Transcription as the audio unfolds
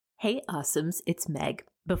Hey, Awesomes, it's Meg.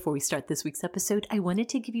 Before we start this week's episode, I wanted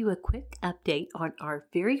to give you a quick update on our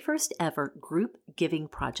very first ever group giving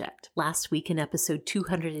project. Last week in episode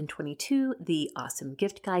 222, the Awesome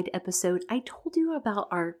Gift Guide episode, I told you about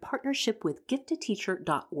our partnership with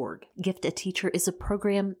giftateacher.org. Gift a Teacher is a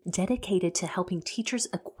program dedicated to helping teachers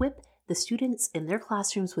equip the students in their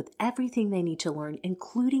classrooms with everything they need to learn,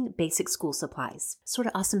 including basic school supplies.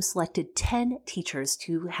 Sorta Awesome selected 10 teachers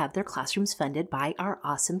to have their classrooms funded by our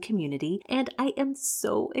awesome community, and I am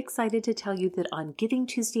so excited to tell you that on Giving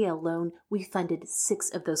Tuesday alone, we funded 6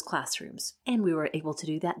 of those classrooms. And we were able to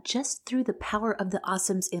do that just through the power of the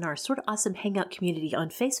Awesomes in our Sorta Awesome Hangout community on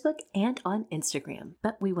Facebook and on Instagram.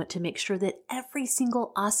 But we want to make sure that every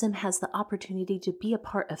single Awesome has the opportunity to be a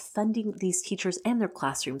part of funding these teachers and their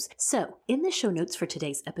classrooms. So, in the show notes for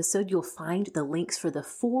today's episode, you'll find the links for the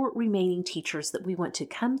 4 remaining teachers that we want to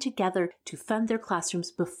come together to fund their classrooms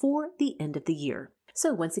before the end of the year.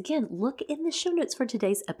 So once again, look in the show notes for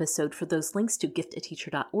today's episode for those links to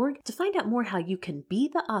giftateacher.org to find out more how you can be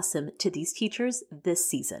the awesome to these teachers this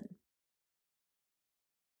season.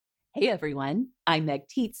 Hey everyone, I'm Meg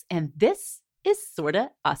Tietz, and this is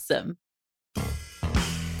Sorta Awesome.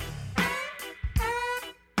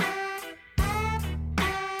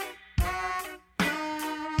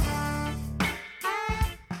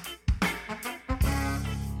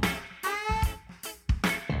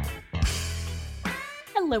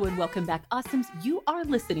 Hello and welcome back, Awesomes. You are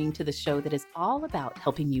listening to the show that is all about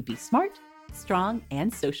helping you be smart, strong,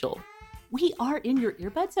 and social. We are in your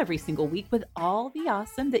earbuds every single week with all the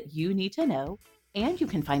awesome that you need to know. And you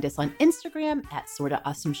can find us on Instagram at Sorta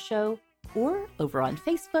Awesome Show or over on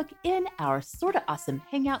Facebook in our Sorta Awesome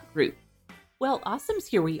Hangout group. Well, Awesomes,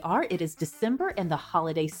 here we are. It is December and the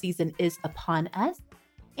holiday season is upon us.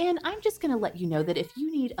 And I'm just going to let you know that if you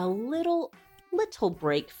need a little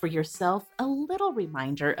break for yourself, a little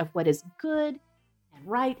reminder of what is good and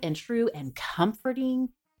right and true and comforting,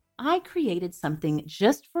 I created something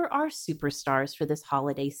just for our superstars for this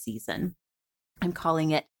holiday season. I'm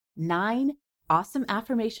calling it 9 Awesome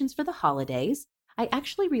Affirmations for the Holidays. I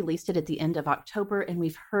actually released it at the end of October, and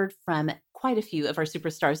we've heard from quite a few of our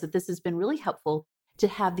superstars that this has been really helpful to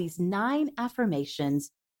have these 9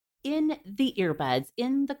 affirmations in the earbuds,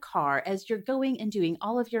 in the car, as you're going and doing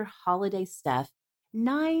all of your holiday stuff.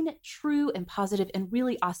 9 true and positive and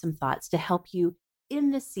really awesome thoughts to help you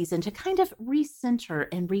in this season to kind of recenter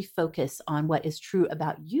and refocus on what is true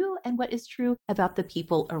about you and what is true about the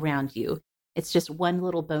people around you. It's just one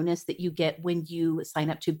little bonus that you get when you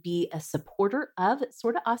sign up to be a supporter of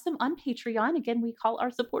Sorta Awesome on Patreon. Again, we call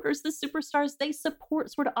our supporters the superstars. They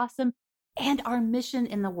support Sorta Awesome and our mission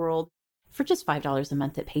in the world for just $5 a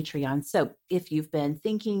month at Patreon. So if you've been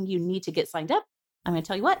thinking you need to get signed up, I'm going to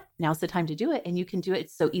tell you what, now's the time to do it. And you can do it.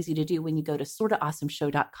 It's so easy to do when you go to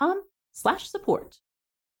sortaawesomeshow.com/support.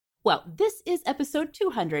 Well, this is episode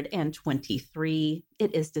 223.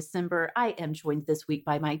 It is December. I am joined this week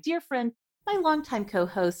by my dear friend, my longtime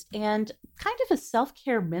co-host, and kind of a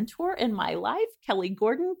self-care mentor in my life, Kelly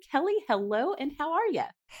Gordon. Kelly, hello, and how are you?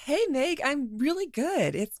 Hey, Meg, I'm really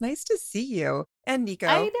good. It's nice to see you. And Nico.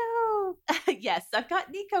 I know. Yes, I've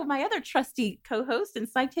got Nico, my other trusty co-host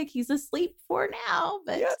and sidekick. He's asleep for now,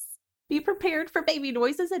 but yes, be prepared for baby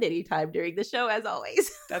noises at any time during the show, as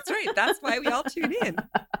always. That's right. That's why we all tune in.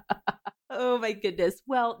 Oh, my goodness.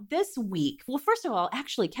 Well, this week, first of all,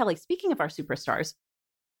 actually, Kelly, speaking of our superstars,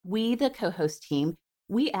 we, the co-host team,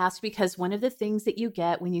 we asked because one of the things that you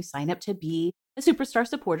get when you sign up to be a superstar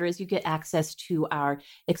supporter is you get access to our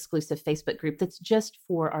exclusive Facebook group that's just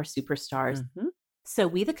for our superstars. Mm-hmm. So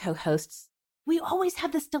we, the co-hosts, we always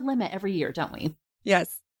have this dilemma every year, don't we?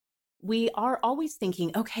 Yes. We are always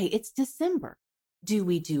thinking, okay, it's December. Do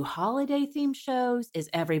we do holiday themed shows? Is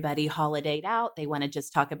everybody holidayed out? They want to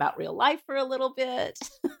just talk about real life for a little bit.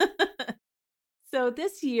 So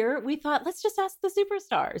this year we thought, let's just ask the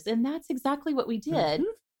superstars. And that's exactly what we did.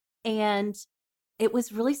 Mm-hmm. And it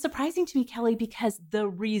was really surprising to me, Kelly, because the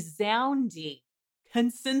resounding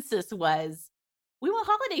consensus was, we want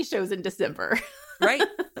holiday shows in December. Right.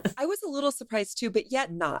 I was a little surprised too, but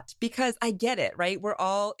yet not, because I get it, right? We're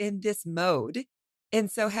all in this mode.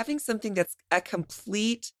 And so having something that's a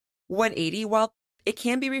complete 180, while it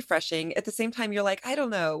can be refreshing, at the same time, you're like, I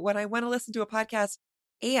don't know, when I want to listen to a podcast.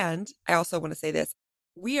 And I also want to say this,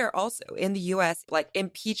 we are also in the US, like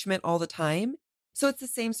impeachment all the time. So it's the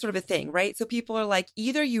same sort of a thing, right? So people are like,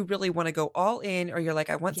 either you really want to go all in or you're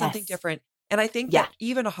like, I want something different. And I think that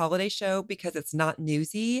even a holiday show, because it's not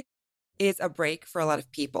newsy, is a break for a lot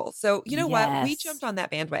of people. So you know what? We jumped on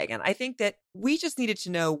that bandwagon. I think that we just needed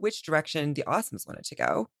to know which direction the Awesomes wanted to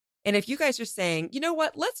go. And if you guys are saying, you know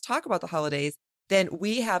what, let's talk about the holidays, then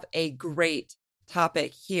we have a great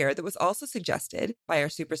topic here that was also suggested by our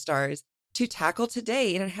superstars to tackle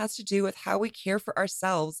today. And it has to do with how we care for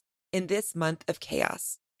ourselves in this month of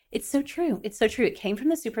chaos. It's so true. It's so true. It came from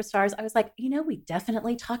the superstars. I was like, we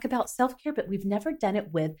definitely talk about self-care, but we've never done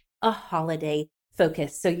it with a holiday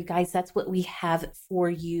focus. So you guys, that's what we have for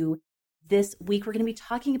you this week. We're going to be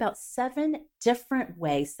talking about 7 different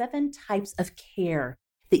ways, 7 types of care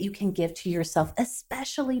that you can give to yourself,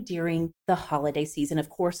 especially during the holiday season. Of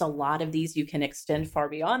course, a lot of these you can extend far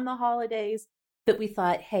beyond the holidays, but we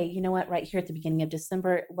thought, hey, you know what, right here at the beginning of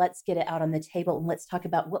December, let's get it out on the table and let's talk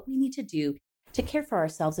about what we need to do to care for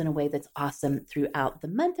ourselves in a way that's awesome throughout the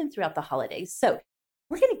month and throughout the holidays. So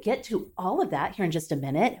we're going to get to all of that here in just a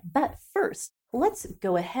minute. But first, let's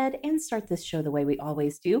go ahead and start this show the way we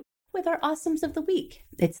always do with our Awesomes of the Week.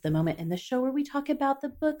 It's the moment in the show where we talk about the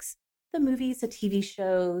books, the movies, the TV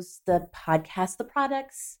shows, the podcasts, the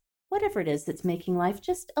products, whatever it is that's making life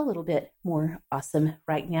just a little bit more awesome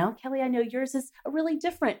right now. Kelly, I know yours is a really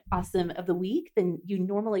different Awesome of the Week than you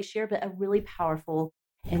normally share, but a really powerful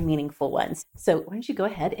and meaningful one. So why don't you go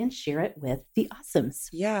ahead and share it with the Awesomes?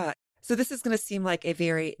 Yeah. So this is going to seem like a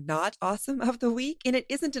very not awesome of the week. And it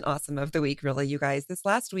isn't an awesome of the week, really, you guys. This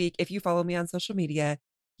last week, if you follow me on social media,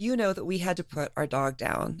 you know that we had to put our dog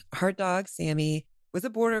down. Our dog, Sammy, was a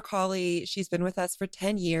border collie. She's been with us for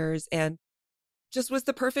 10 years and just was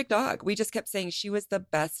the perfect dog. We just kept saying she was the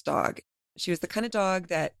best dog. She was the kind of dog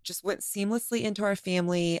that just went seamlessly into our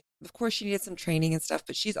family. Of course, she needed some training and stuff,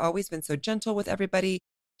 but she's always been so gentle with everybody.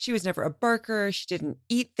 She was never a barker. She didn't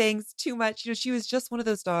eat things too much. She was just one of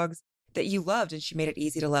those dogs that you loved, and she made it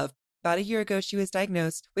easy to love. About a year ago, she was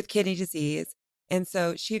diagnosed with kidney disease. And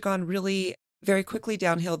so she had gone really very quickly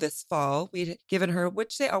downhill this fall. We'd given her,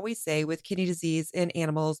 which they always say with kidney disease in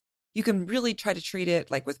animals, you can really try to treat it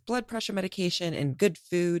like with blood pressure medication and good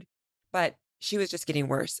food, but she was just getting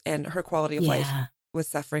worse and her quality of life was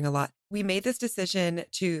suffering a lot. We made this decision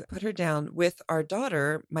to put her down with our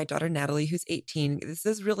daughter, my daughter, Natalie, who's 18. This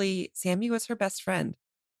is really, Sammy was her best friend.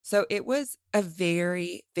 So it was a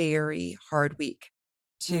very, very hard week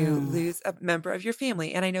to lose a member of your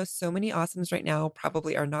family. And I know so many Awesomes right now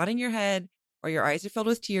probably are nodding your head or your eyes are filled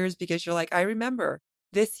with tears because you're like, I remember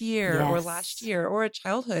this year or last year or a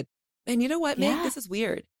childhood. And you know what, Meg? This is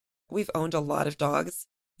weird. We've owned a lot of dogs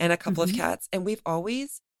and a couple of cats, and we've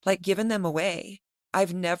always like given them away.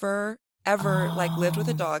 I've never, ever like lived with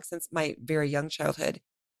a dog since my very young childhood,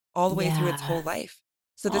 all the way through its whole life.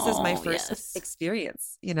 So this is my first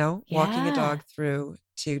experience, walking a dog through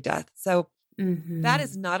to death. So that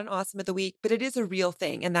is not an awesome of the week, but it is a real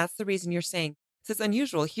thing. And that's the reason you're saying this is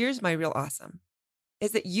unusual. Here's my real awesome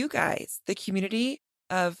is that you guys, the community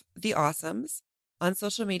of the Awesomes on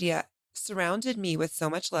social media, surrounded me with so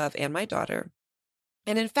much love and my daughter.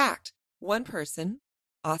 And in fact, one person,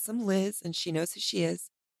 Awesome Liz, and she knows who she is,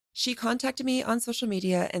 she contacted me on social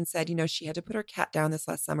media and said, she had to put her cat down this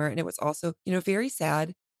last summer. And it was also, very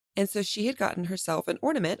sad. And so she had gotten herself an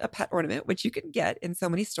ornament, a pet ornament, which you can get in so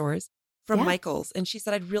many stores from Michael's. And she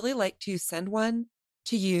said, I'd really like to send one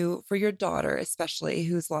to you for your daughter, especially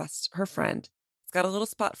who's lost her friend. It's got a little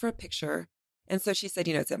spot for a picture. And so she said,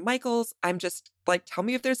 it's at Michael's. I'm just like, tell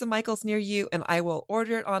me if there's a Michael's near you and I will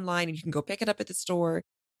order it online and you can go pick it up at the store.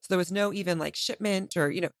 So there was no even like shipment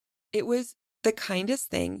or, it was the kindest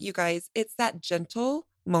thing, you guys. It's that gentle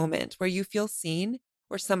moment where you feel seen,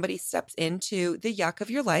 where somebody steps into the yuck of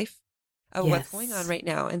your life, of what's going on right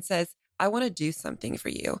now and says, I want to do something for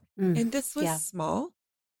you. And this was small.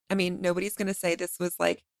 I mean, nobody's going to say this was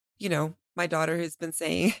like, my daughter has been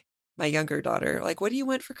saying, my younger daughter, like, what do you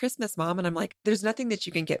want for Christmas, Mom? And I'm like, there's nothing that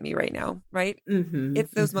you can get me right now, right?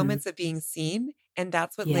 It's those moments of being seen. And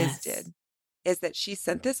that's what Liz did, is that she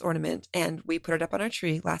sent this ornament and we put it up on our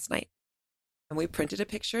tree last night. And we printed a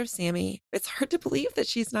picture of Sammy. It's hard to believe that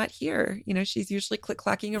she's not here. She's usually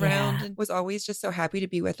click-clacking around and was always just so happy to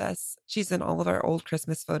be with us. She's in all of our old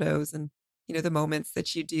Christmas photos and, the moments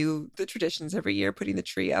that you do, the traditions every year, putting the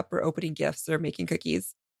tree up or opening gifts or making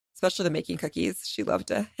cookies, especially the making cookies. She loved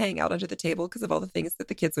to hang out under the table because of all the things that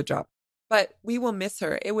the kids would drop. But we will miss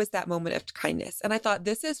her. It was that moment of kindness. And I thought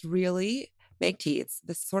this is really Meg Teets,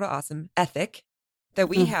 this sort of awesome ethic that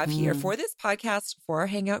we have here for this podcast, for our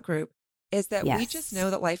hangout group, is that we just know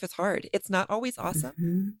that life is hard. It's not always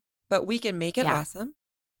awesome, but we can make it awesome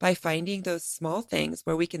by finding those small things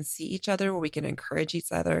where we can see each other, where we can encourage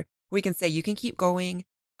each other. We can say, you can keep going.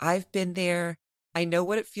 I've been there. I know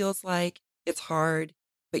what it feels like. It's hard,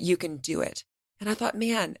 but you can do it. And I thought,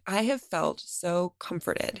 man, I have felt so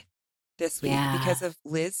comforted this week because of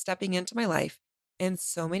Liz stepping into my life and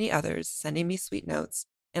so many others sending me sweet notes.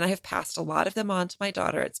 And I have passed a lot of them on to my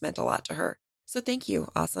daughter. It's meant a lot to her. So thank you,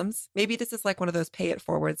 awesomes. Maybe this is like one of those pay it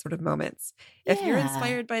forward sort of moments. If you're Yeah.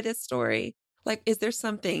 inspired by this story, like, is there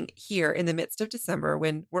something here in the midst of December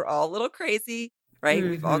when we're all a little crazy, right?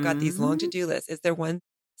 We've all got these long Mhm. to-do lists. Is there one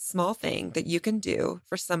small thing that you can do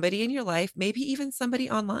for somebody in your life, maybe even somebody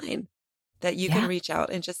online, that you can Yeah. reach out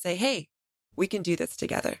and just say, hey, we can do this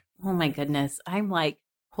together? Oh my goodness. I'm like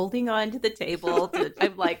holding on to the table.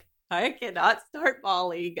 I'm like, I cannot start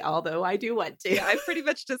bawling, although I do want to. Yeah, I pretty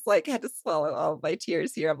much just like had to swallow all of my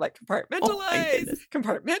tears here. I'm like, Oh my compartmentalize, goodness.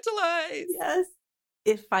 compartmentalize. Yes.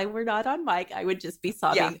 If I were not on mic, I would just be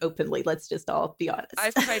sobbing openly. Let's just all be honest.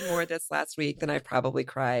 I've cried more this last week than I've probably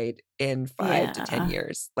cried in 5 to 10 Yeah.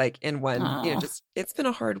 years. Like in one, Oh. just it's been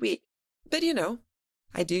a hard week. But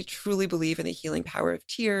I do truly believe in the healing power of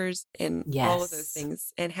tears and all of those Yes.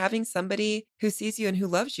 things. And having somebody who sees you and who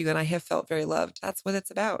loves you, and I have felt very loved. That's what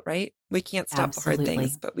it's about, right? We can't stop the hard Absolutely.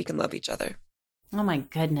 things, but we can love each other. Oh my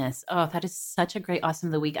goodness. Oh, that is such a great awesome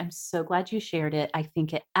of the week. I'm so glad you shared it. I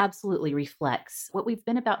think it absolutely reflects what we've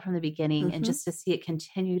been about from the beginning. And Mhm. just to see it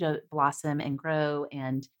continue to blossom and grow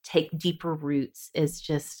and take deeper roots is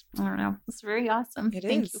just, I don't know, it's very awesome. It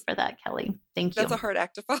Thank you is. for that, Kelly. Thank you. That's a hard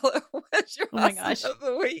act to follow. What's your Oh my awesome gosh. of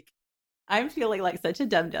the week? I'm feeling like such a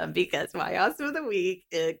dum-dum because my awesome of the week,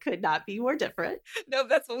 it could not be more different. No,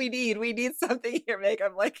 that's what we need. We need something here, Meg.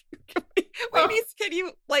 I'm like, Oh. can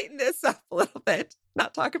you lighten this up a little bit?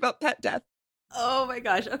 Not talk about pet death. Oh my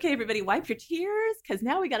gosh. Okay, everybody, wipe your tears because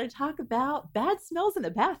now we got to talk about bad smells in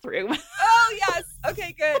the bathroom. Oh, yes.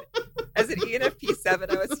 Okay, good. As an ENFP 7,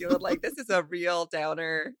 I was feeling like this is a real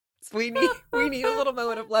downer. So we need a little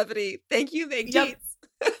moment of levity. Thank you, Meg Yep. Dietz.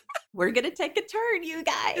 We're going to take a turn, you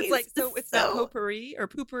guys. It's like, so it's not potpourri or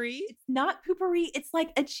poopery. It's not poopery. It's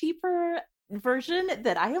like a cheaper version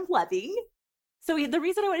that I am loving. So the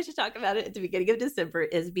reason I wanted to talk about it at the beginning of December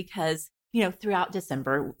is because, throughout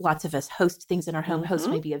December, lots of us host things in our home, host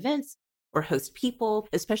Mhm. maybe events or host people,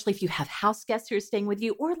 especially if you have house guests who are staying with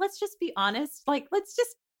you. Or let's just be honest, let's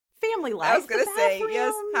just family life. I was going the to say,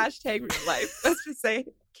 yes, bathroom, hashtag real life. Let's just say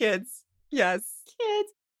kids. Yes. kids,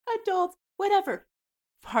 adults, whatever.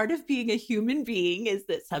 Part of being a human being is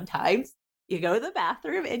that sometimes you go to the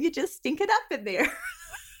bathroom and you just stink it up in there.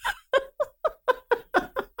 I'm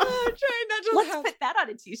trying not to Let's laugh. put that on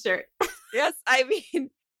a t-shirt. Yes, I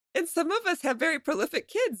mean, and some of us have very prolific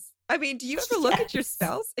kids. I mean, do you ever look at your Yes.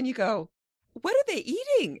 spouse and you go, what are they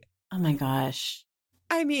eating? Oh my gosh.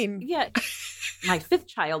 I mean, Yeah. My 5th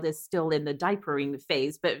child is still in the diapering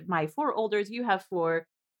phase, but my 4 olders, you have 4,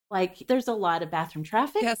 there's a lot of bathroom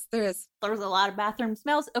traffic. yes, there is. There's a lot of bathroom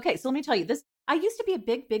smells. Okay, so let me tell you this. I used to be a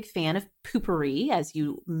big, big fan of poopery, as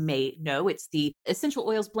you may know. It's the essential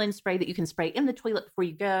oils blend spray that you can spray in the toilet before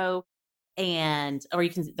you go. I'm sure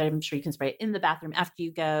you can spray it in the bathroom after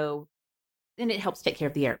you go. And it helps take care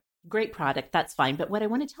of the air. Great product. That's fine. But what I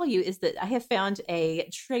want to tell you is that I have found a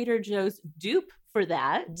Trader Joe's dupe for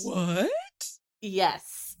that. What?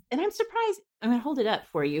 Yes. And I'm surprised. I'm going to hold it up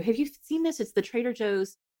for you. Have you seen this? It's the Trader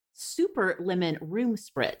Joe's Super Lemon Room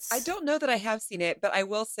Spritz. I don't know that I have seen it, but I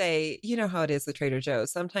will say, you know how it is with Trader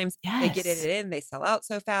Joe's. Sometimes they get Yes. it in, they sell out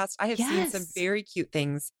so fast. I have seen some Yes. very cute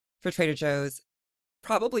things for Trader Joe's,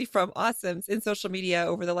 probably from Awesomes in social media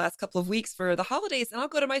over the last couple of weeks for the holidays. And I'll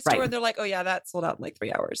go to my store Right. and they're like, oh, yeah, that sold out in like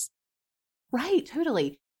 3 hours. Right.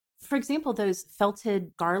 Totally. For example, those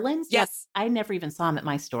felted garlands. Yes. I never even saw them at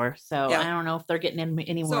my store. So Yeah. I don't know if they're getting in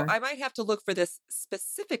anymore. So I might have to look for this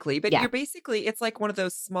specifically, but Yeah. it's like one of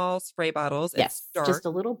those small spray bottles. Yes. It's dark. Just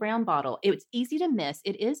a little brown bottle. It's easy to miss.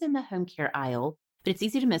 It is in the home care aisle, but it's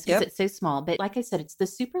easy to miss because Yep. it's so small. But like I said, it's the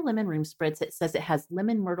Super Lemon Room Spritz. It says it has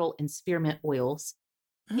lemon, myrtle, and spearmint oils.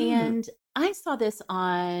 And I saw this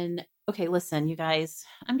on, okay, listen, you guys,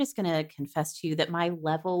 I'm just going to confess to you that my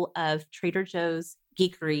level of Trader Joe's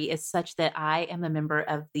geekery is such that I am a member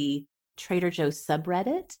of the Trader Joe's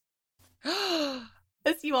subreddit.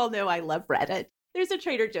 As you all know, I love Reddit. There's a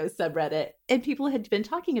Trader Joe's subreddit, and people had been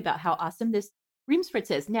talking about how awesome this room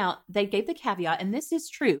spritz is. Now, they gave the caveat, and this is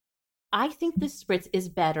true. I think this spritz is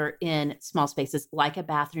better in small spaces like a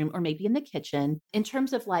bathroom or maybe in the kitchen in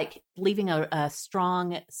terms of like leaving a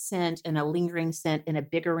strong scent and a lingering scent in a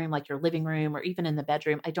bigger room like your living room or even in the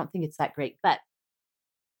bedroom. I don't think it's that great, but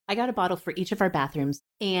I got a bottle for each of our bathrooms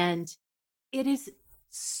and it is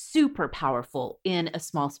super powerful in a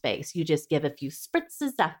small space. You just give a few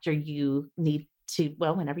spritzes after you need to,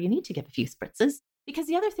 well, whenever you need to give a few spritzes. Because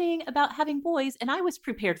the other thing about having boys, and I was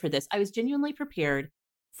prepared for this, I was genuinely prepared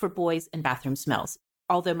for boys and bathroom smells.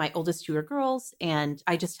 Although my oldest 2 are girls, and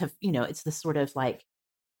I just have, it's the sort of like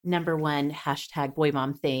number one hashtag boy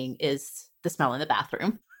mom thing is the smell in the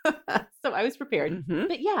bathroom. So I was prepared. Mhm.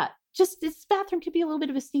 But yeah, just this bathroom could be a little bit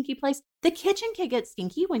of a stinky place. The kitchen can get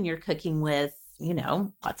stinky when you're cooking with,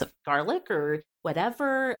 lots of garlic or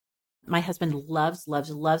whatever. My husband loves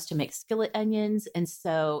to make skillet onions. And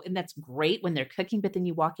that's great when they're cooking, but then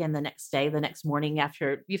you walk in the next morning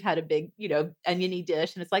after you've had a big, oniony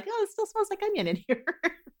dish and it's like, oh, it still smells like onion in here.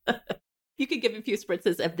 You could give a few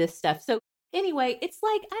spritzes of this stuff. So anyway, it's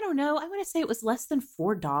like, I don't know. I want to say it was less than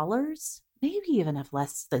 $4, maybe even of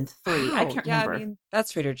less than $3. Wow. I can't remember. I mean,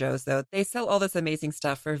 that's Trader Joe's though. They sell all this amazing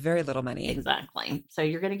stuff for very little money. Exactly. So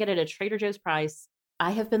you're going to get it at Trader Joe's price.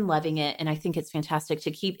 I have been loving it and I think it's fantastic to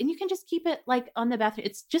keep. And you can just keep it like on the bathroom.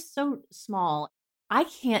 It's just so small. I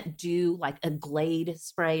can't do like a Glade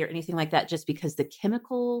spray or anything like that just because the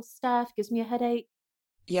chemical stuff gives me a headache.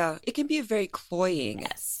 Yeah, it can be a very cloying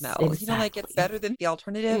smell. Exactly. Like it's better than the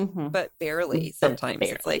alternative, but barely sometimes.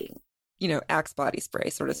 Barely. It's like, Axe body spray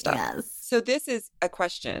sort of stuff. Yes. So this is a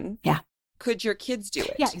question. Yeah. Could your kids do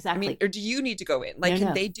it? Yeah, exactly. Or do you need to go in? Like,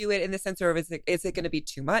 can they do it in the sense of, is it going to be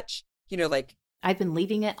too much? I've been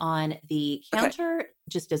leaving it on the counter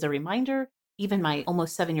just as a reminder. Even my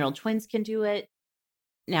almost 7-year-old twins can do it.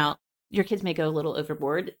 Now, your kids may go a little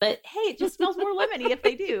overboard, but hey, it just smells more lemony if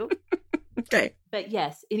they do. Okay. But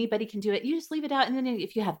yes, anybody can do it. You just leave it out. And then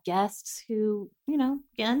if you have guests who,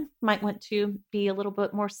 again, might want to be a little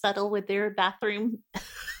bit more subtle with their bathroom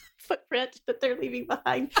footprint that they're leaving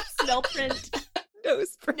behind, smell print,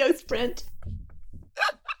 nose print.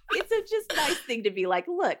 It's a just nice thing to be like,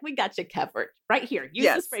 look, we got you covered right here.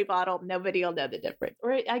 Use the spray bottle. Nobody will know the difference.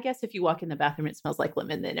 Or I guess if you walk in the bathroom, it smells like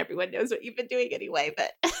lemon, then everyone knows what you've been doing anyway.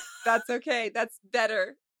 But that's okay. That's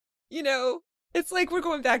better. It's like we're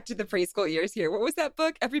going back to the preschool years here. What was that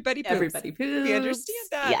book? Everybody Poops. Everybody Poops. We understand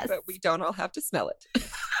that, but we don't all have to smell it.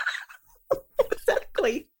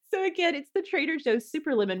 Exactly. So again, it's the Trader Joe's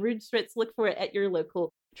Super Lemon Room Spritz. Look for it at your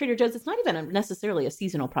local Trader Joe's. It's not even necessarily a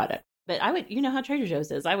seasonal product. But I would, how Trader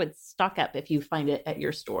Joe's is. I would stock up if you find it at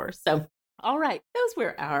your store. So, all right. Those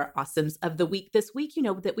were our awesomes of the week this week. You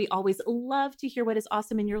know that we always love to hear what is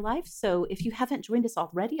awesome in your life. So if you haven't joined us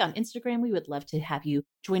already on Instagram, we would love to have you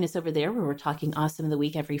join us over there where we're talking awesome of the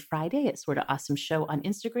week every Friday. It's Sorta Awesome Show on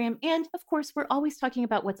Instagram. And of course, we're always talking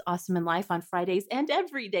about what's awesome in life on Fridays and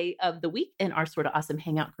every day of the week in our Sorta Awesome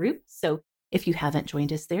Hangout group. So if you haven't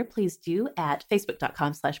joined us there, please do at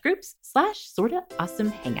facebook.com/groups/Sorta Awesome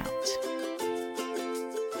Hangout.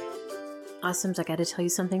 Awesomes, I got to tell you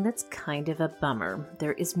something that's kind of a bummer.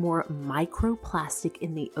 There is more microplastic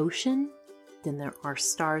in the ocean than there are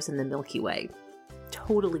stars in the Milky Way.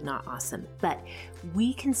 Totally not awesome. But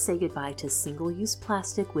we can say goodbye to single-use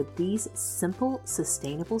plastic with these simple,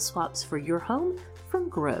 sustainable swaps for your home from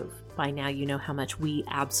Grove. By now, you know how much we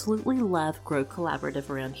absolutely love Grove Collaborative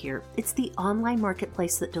around here. It's the online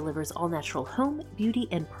marketplace that delivers all natural home, beauty,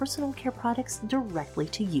 and personal care products directly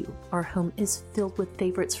to you. Our home is filled with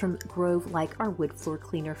favorites from Grove, like our wood floor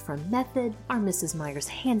cleaner from Method, our Mrs. Meyer's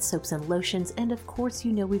hand soaps and lotions, and of course,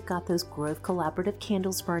 we've got those Grove Collaborative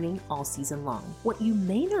candles burning all season long. What you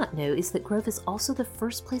may not know is that Grove is also the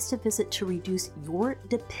first place to visit to reduce your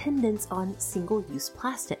dependence on single-use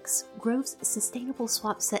plastics. Grove's Sustainable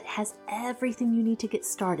Swap Set has everything you need to get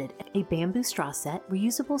started. A bamboo straw set,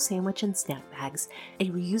 reusable sandwich and snack bags, a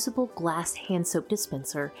reusable glass hand soap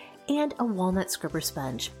dispenser, and a walnut scrubber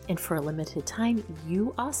sponge. And for a limited time,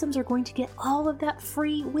 you awesomes are going to get all of that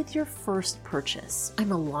free with your first purchase.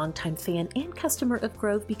 I'm a longtime fan and customer of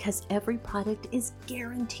Grove because every product is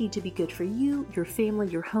guaranteed to be good for you, your family,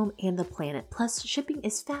 your home, and the planet. Plus, shipping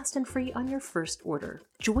is fast and free on your first order.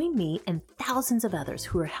 Join me and thousands of others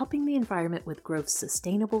who are helping the environment with Grove's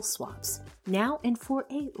sustainable swaps. Now and for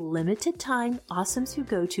a limited time, awesomes who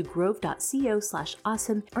go to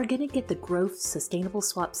grove.co/awesome are going to get the Grove Sustainable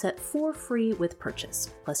Swap Set for free with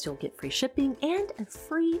purchase. Plus, you'll get free shipping and a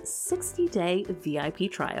free 60-day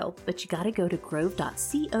VIP trial. But you got to go to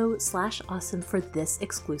grove.co/awesome for this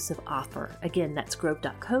exclusive offer. Again, that's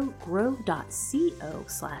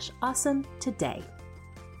grove.co/awesome today.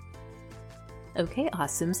 Okay,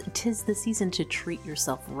 awesomes, 'tis the season to treat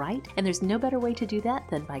yourself right, and there's no better way to do that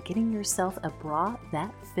than by getting yourself a bra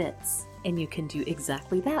that fits. And you can do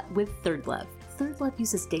exactly that with Third Love. Third Love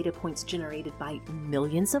uses data points generated by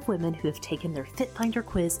millions of women who have taken their Fit Finder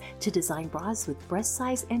quiz to design bras with breast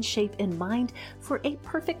size and shape in mind for a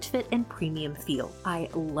perfect fit and premium feel. I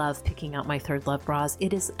love picking out my Third Love bras.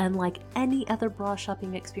 It is unlike any other bra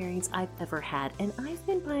shopping experience I've ever had, and I've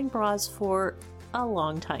been buying bras for a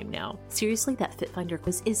long time now. Seriously, that Fit Finder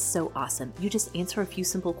quiz is so awesome. You just answer a few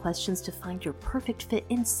simple questions to find your perfect fit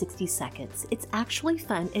in 60 seconds. It's actually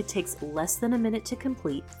fun. It takes less than a minute to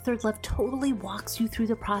complete. Third Love totally walks you through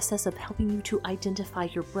the process of helping you to identify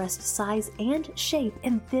your breast size and shape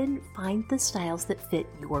and then find the styles that fit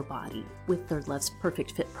your body. With Third Love's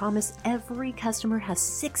Perfect Fit Promise, every customer has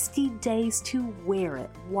 60 days to wear it,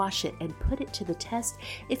 wash it, and put it to the test.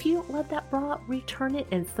 If you don't love that bra, return it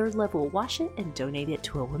and Third Love will wash it and donate it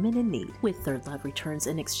to a woman in need. With Third Love, returns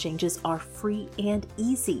and exchanges are free and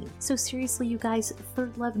easy. So seriously, you guys,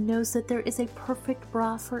 Third Love knows that there is a perfect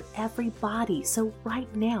bra for every body. So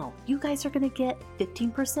right now, you guys are going to get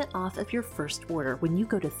 15% off of your first order when you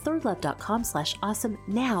go to thirdlove.com/awesome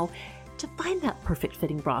now to find that perfect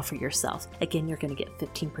fitting bra for yourself. Again, you're going to get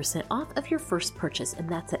 15% off of your first purchase, and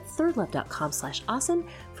that's at thirdlove.com/awesome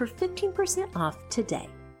for 15% off today.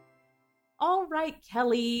 All right,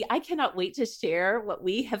 Kelly, I cannot wait to share what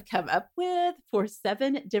we have come up with for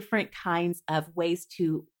 7 different kinds of ways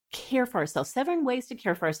to care for ourselves, 7 ways to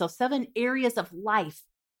care for ourselves, 7 areas of life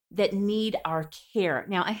that need our care.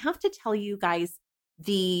 Now, I have to tell you guys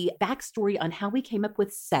the backstory on how we came up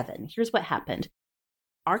with 7. Here's what happened.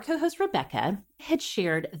 Our co-host Rebecca had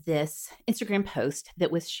shared this Instagram post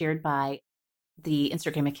that was shared by the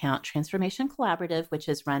Instagram account Transformation Collaborative, which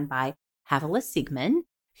is run by Havilah Siegman,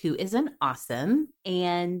 who is an awesome.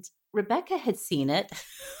 And Rebecca had seen it.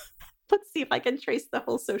 Let's see if I can trace the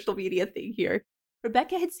whole social media thing here.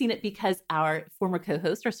 Rebecca had seen it because our former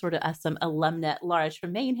co-host, or sort of awesome alumna, Laura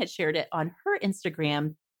Tremaine, had shared it on her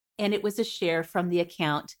Instagram. And it was a share from the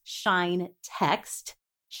account Shine Text.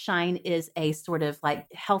 Shine is a sort of like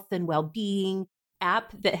health and well-being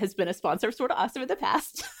app that has been a sponsor of Sort of Awesome in the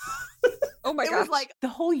past. Oh my gosh. It was like the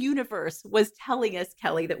whole universe was telling us,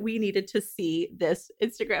 Kelly, that we needed to see this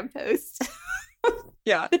Instagram post.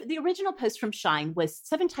 Yeah. But the original post from Shine was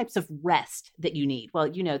 7 types of rest that you need. Well,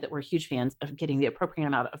 you know that we're huge fans of getting the appropriate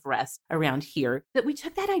amount of rest around here. But we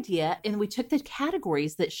took that idea and we took the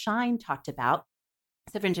categories that Shine talked about,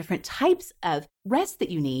 7 different types of rest that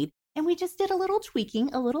you need. And we just did a little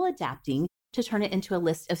tweaking, a little adapting to turn it into a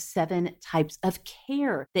list of 7 types of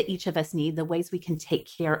care that each of us need, the ways we can take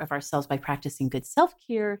care of ourselves by practicing good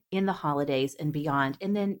self-care in the holidays and beyond.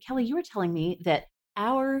 And then, Kelly, you were telling me that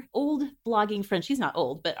our old blogging friend, she's not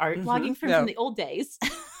old, but our blogging friend from the old days,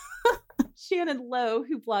 Shannon Lowe,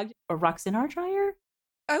 who blogged Rocks in Our Dryer.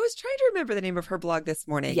 I was trying to remember the name of her blog this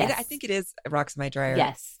morning. Yes. I think it is Rocks in My Dryer.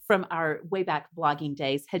 Yes. From our way back blogging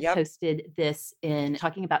days, had posted this in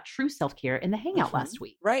talking about true self-care in the Hangout last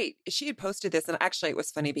week. Right. She had posted this. And actually, it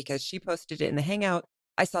was funny because she posted it in the Hangout.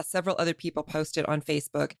 I saw several other people post it on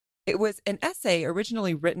Facebook. It was an essay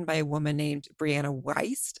originally written by a woman named Brianna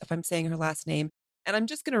Weist, if I'm saying her last name. And I'm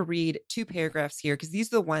just going to read 2 paragraphs here because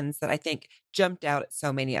these are the ones that I think jumped out at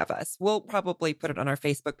so many of us. We'll probably put it on our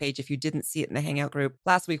Facebook page if you didn't see it in the Hangout group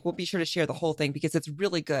last week. We'll be sure to share the whole thing because it's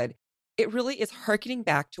really good. It really is hearkening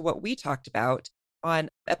back to what we talked about on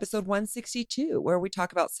episode 162, where we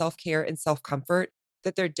talk about self-care and self-comfort,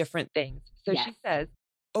 that they're different things. So she says,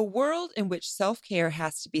 a world in which self-care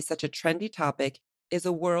has to be such a trendy topic is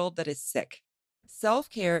a world that is sick.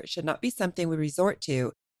 Self-care should not be something we resort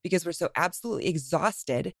to because we're so absolutely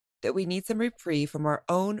exhausted that we need some reprieve from our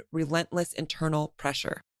own relentless internal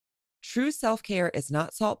pressure. True self-care is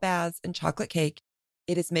not salt baths and chocolate cake.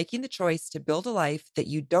 It is making the choice to build a life that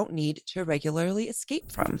you don't need to regularly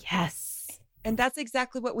escape from. Yes. And that's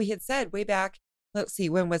exactly what we had said way back. Let's see,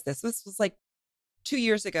 when was this? This was like 2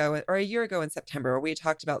 years ago or a year ago in September, where we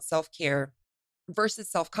talked about self-care versus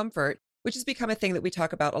self-comfort, which has become a thing that we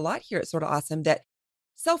talk about a lot here at Sort of Awesome, that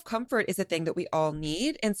self-comfort is a thing that we all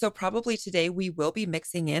need. And so probably today we will be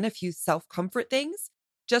mixing in a few self-comfort things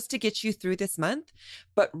just to get you through this month.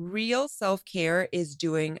 But real self-care is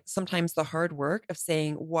doing sometimes the hard work of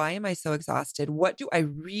saying, why am I so exhausted? What do I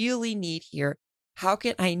really need here? How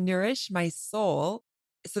can I nourish my soul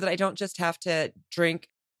so that I don't just have to drink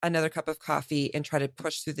another cup of coffee and try to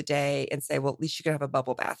push through the day and say, well, at least you can have a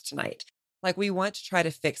bubble bath tonight. Like, we want to try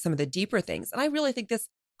to fix some of the deeper things. And I really think this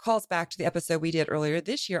calls back to the episode we did earlier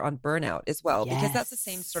this year on burnout as well, because that's the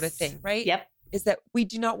same sort of thing, right? Yep. Is that we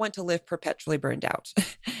do not want to live perpetually burned out.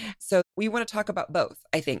 So we want to talk about both,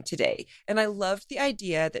 I think, today. And I loved the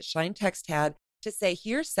idea that Shine Text had to say,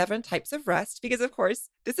 here's 7 types of rest, because of course,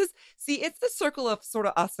 this is, see, it's the circle of Sort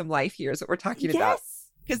of Awesome life here is what we're talking about.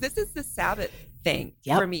 Because this is the Sabbath thing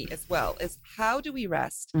for me as well, is how do we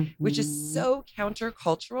rest, which is so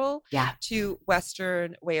countercultural to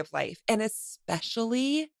Western way of life. And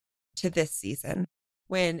especially to this season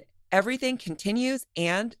when everything continues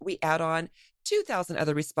and we add on 2,000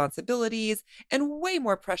 other responsibilities and way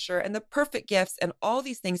more pressure and the perfect gifts and all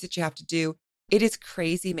these things that you have to do. It is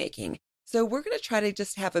crazy making. So we're going to try to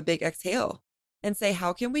just have a big exhale and say,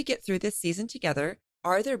 how can we get through this season together?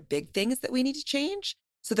 Are there big things that we need to change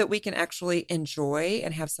so that we can actually enjoy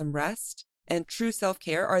and have some rest and true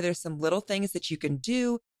self-care? Are there some little things that you can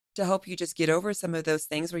do to help you just get over some of those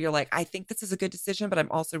things where you're like, I think this is a good decision, but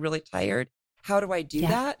I'm also really tired. How do I do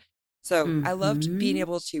that? So I loved being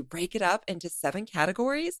able to break it up into 7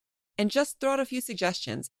 categories and just throw out a few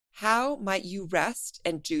suggestions. How might you rest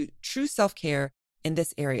and do true self-care in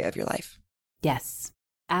this area of your life? Yes,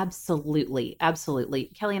 absolutely.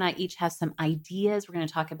 Absolutely. Kelly and I each have some ideas. We're going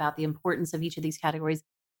to talk about the importance of each of these categories.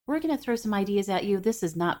 We're going to throw some ideas at you. This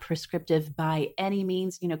is not prescriptive by any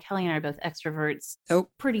means. You know, Kelly and I are both extroverts,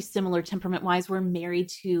 pretty similar temperament wise. We're married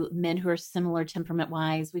to men who are similar temperament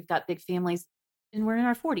wise. We've got big families and we're in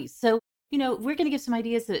our 40s. So, you know, we're going to give some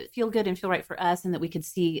ideas that feel good and feel right for us and that we could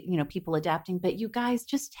see, you know, people adapting. But you guys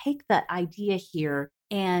just take that idea here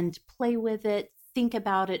and play with it, think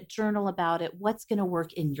about it, journal about it. What's going to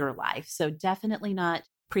work in your life? So definitely not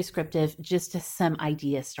prescriptive, just some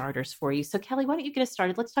idea starters for you. So Kelly, why don't you get us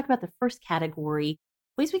started? Let's talk about the first category,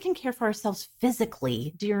 ways we can care for ourselves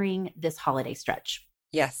physically during this holiday stretch.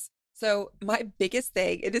 Yes. So my biggest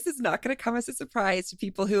thing, and this is not going to come as a surprise to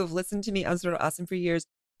people who have listened to me on Sort of Awesome for years,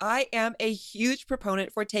 I am a huge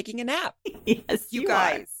proponent for taking a nap. Yes, you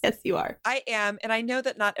guys. Yes, you are. I am. And I know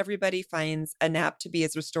that not everybody finds a nap to be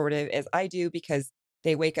as restorative as I do because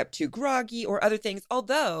they wake up too groggy or other things.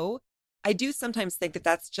 Although I do sometimes think that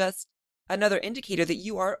that's just another indicator that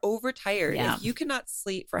you are overtired. Yeah. If you cannot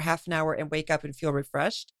sleep for half an hour and wake up and feel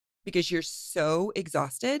refreshed because you're so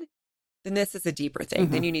exhausted, then this is a deeper thing.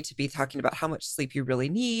 Then you need to be talking about how much sleep you really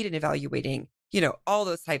need and evaluating, you know, all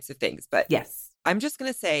those types of things. But yes, I'm just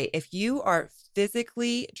going to say, if you are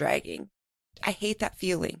physically dragging, I hate that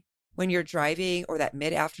feeling when you're driving or that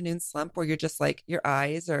mid-afternoon slump where you're just like, your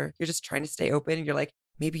eyes or you're just trying to stay open and you're like,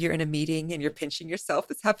 maybe you're in a meeting and you're pinching yourself.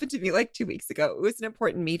 This happened to me like 2 weeks ago. It was an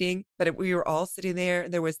important meeting, but we were all sitting there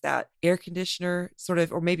and there was that air conditioner sort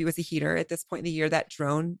of, or maybe it was a heater at this point in the year, that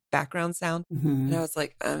drone background sound. And I was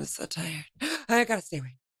like, I'm so tired. I got to stay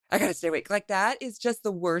awake. I got to stay awake. Like that is just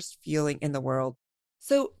the worst feeling in the world.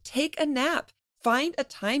 So take a nap. Find a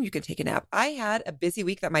time you can take a nap. I had a busy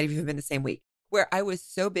week that might have even been the same week where I was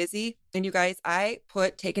so busy. And you guys, I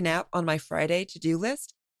put take a nap on my Friday to-do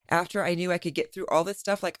list after I knew I could get through all this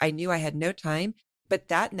stuff. Like I knew I had no time, but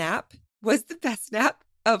that nap was the best nap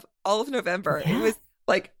of all of November. Yeah. It was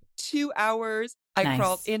like 2 hours. I Nice.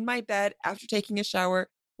 crawled in my bed after taking a shower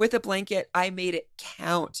with a blanket. I made it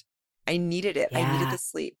count. I needed it. I needed the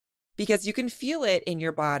sleep because you can feel it in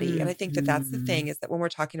your body. And I think that that's the thing is that when we're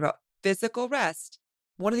talking about physical rest,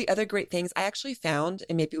 one of the other great things I actually found,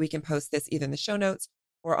 and maybe we can post this either in the show notes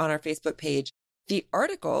or on our Facebook page, the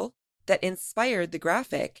article that inspired the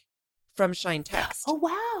graphic from Shine Text. Oh,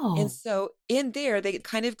 wow. And so in there, they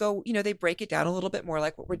kind of go, you know, they break it down a little bit more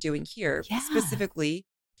like what we're doing here, specifically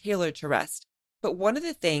tailored to rest. But one of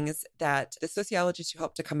the things that the sociologist who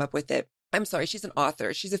helped to come up with it, I'm sorry, she's an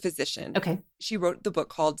author. She's a physician. Okay. She wrote the book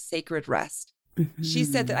called Sacred Rest. She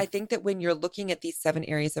said that I think that when you're looking at these 7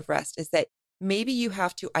 areas of rest is that maybe you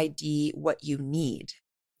have to ID what you need.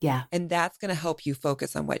 Yeah. And that's going to help you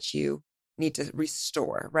focus on what you need to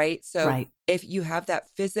restore, right? So if you have that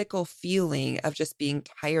physical feeling of just being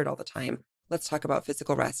tired all the time, let's talk about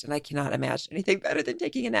physical rest. And I cannot imagine anything better than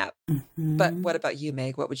taking a nap. But what about you,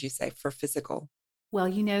 Meg? What would you say for physical? Well,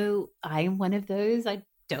 you know, I'm one of those. I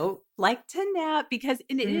don't like to nap because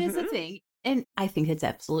it is a thing. And I think it's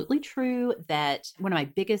absolutely true that one of my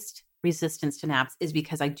biggest resistance to naps is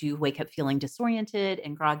because I do wake up feeling disoriented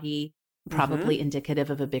and groggy, probably indicative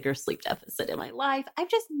of a bigger sleep deficit in my life. I've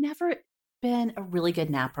just never been a really good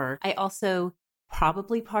napper. I also,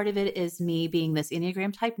 probably part of it is me being this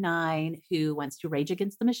Enneagram type 9 who wants to rage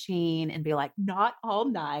against the machine and be like, not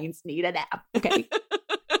all 9s need a nap. Okay.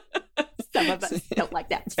 Some of us don't like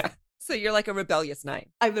that. Yeah. So you're like a rebellious 9.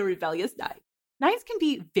 I'm a rebellious 9. 9s can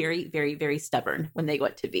be very, very, very stubborn when they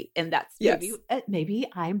want to be. And that's maybe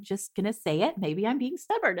I'm just going to say it. Maybe I'm being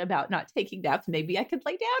stubborn about not taking naps. Maybe I could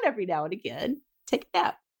lay down every now and again, take a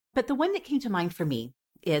nap. But the one that came to mind for me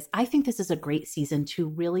is I think this is a great season to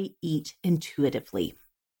really eat intuitively.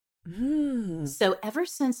 So ever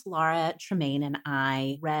since Laura Tremaine and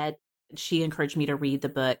I read, she encouraged me to read the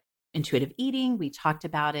book Intuitive Eating. We talked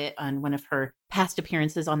about it on one of her past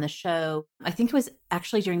appearances on the show. I think it was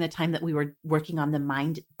actually during the time that we were working on the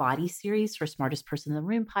Mind Body series for Smartest Person in the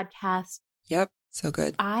Room podcast. Yep. So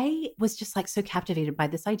good. I was just like so captivated by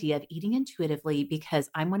this idea of eating intuitively because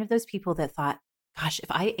I'm one of those people that thought, gosh,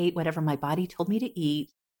 if I ate whatever my body told me to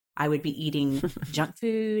eat, I would be eating junk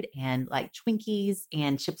food and like Twinkies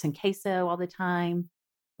and chips and queso all the time.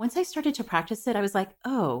 Once I started to practice it, I was like,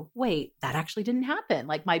 oh, wait, that actually didn't happen.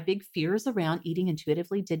 Like my big fears around eating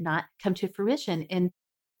intuitively did not come to fruition. And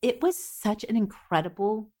it was such an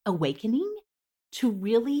incredible awakening to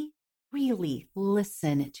really, really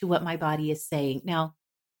listen to what my body is saying. Now,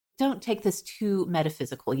 don't take this too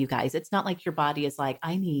metaphysical, you guys. It's not like your body is like,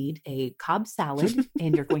 I need a Cobb salad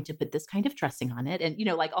and you're going to put this kind of dressing on it. And,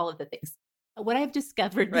 like all of the things. What I've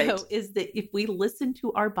discovered Right. though is that if we listen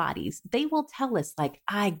to our bodies, they will tell us like,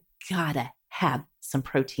 I gotta have some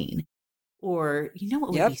protein. Or,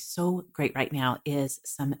 what would be so great right now is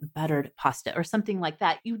some buttered pasta or something like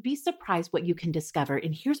that. You'd be surprised what you can discover.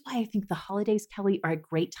 And here's why I think the holidays, Kelly, are a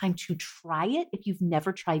great time to try it if you've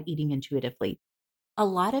never tried eating intuitively. A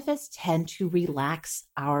lot of us tend to relax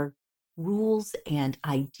our rules and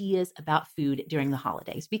ideas about food during the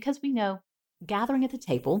holidays because we know gathering at the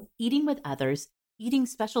table, eating with others, eating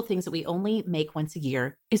special things that we only make once a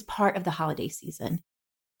year is part of the holiday season.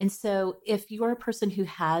 And so if you're a person who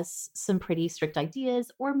has some pretty strict ideas,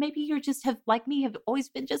 or maybe you're just like me, have always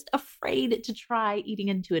been just afraid to try eating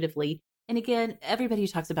intuitively. And again, everybody who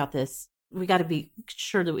talks about this, we got to be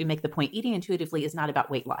sure that we make the point. Eating intuitively is not about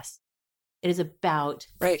weight loss. It is about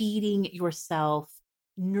feeding yourself,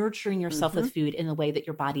 nurturing yourself with food in the way that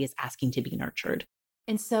your body is asking to be nurtured.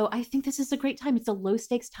 And so I think this is a great time. It's a low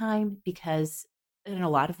stakes time because in a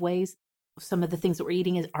lot of ways, some of the things that we're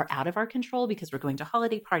eating are out of our control because we're going to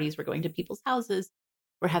holiday parties, we're going to people's houses,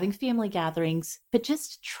 we're having family gatherings, but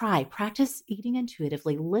just practice eating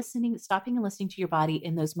intuitively, listening, stopping and listening to your body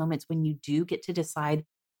in those moments when you do get to decide,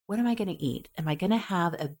 what am I going to eat? Am I going to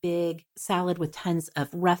have a big salad with tons of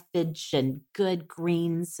roughage and good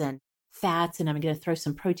greens and fats, and I'm going to throw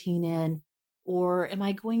some protein in? Or am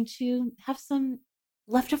I going to have some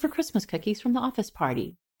leftover Christmas cookies from the office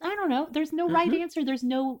party? I don't know. There's no right answer. There's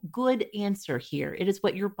no good answer here. It is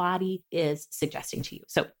what your body is suggesting to you.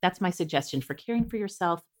 So that's my suggestion for caring for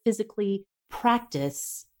yourself physically.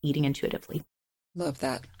 Practice eating intuitively. Love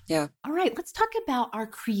that. Yeah. All right. Let's talk about our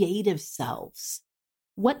creative selves.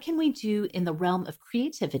 What can we do in the realm of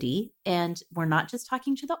creativity? And we're not just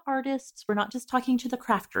talking to the artists. We're not just talking to the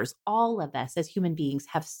crafters. All of us as human beings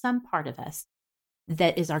have some part of us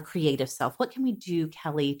that is our creative self. What can we do,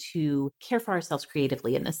 Kelly, to care for ourselves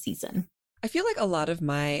creatively in this season? I feel like a lot of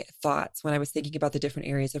my thoughts when I was thinking about the different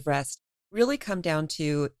areas of rest really come down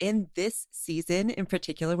to, in this season in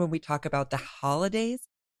particular, when we talk about the holidays,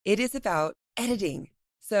 it is about editing.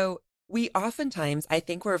 So we oftentimes, I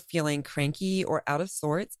think we're feeling cranky or out of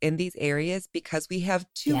sorts in these areas because we have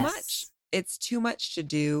too much. It's too much to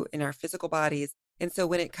do in our physical bodies. And so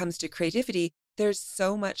when it comes to creativity, there's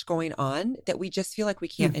so much going on that we just feel like we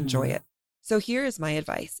can't enjoy it. So here is my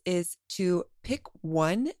advice, is to pick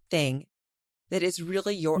one thing that is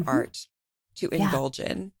really your art to indulge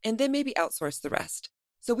in, and then maybe outsource the rest.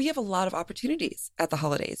 So we have a lot of opportunities at the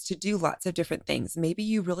holidays to do lots of different things. Maybe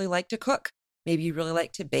you really like to cook. Maybe you really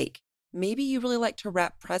like to bake. Maybe you really like to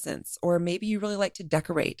wrap presents, or maybe you really like to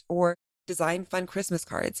decorate or design fun Christmas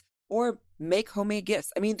cards or make homemade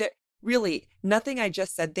gifts. I mean, really, nothing I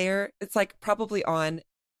just said there, it's like probably on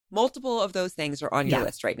multiple of those things are on your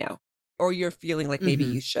list right now, or you're feeling like maybe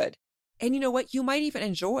you should. And you know what? You might even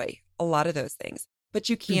enjoy a lot of those things, but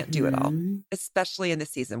you can't do it all, especially in this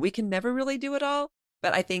season. We can never really do it all,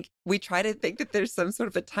 but I think we try to think that there's some sort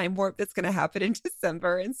of a time warp that's going to happen in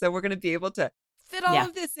December. And so we're going to be able to fit all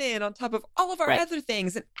of this in on top of all of our other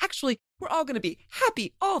things. And actually, we're all going to be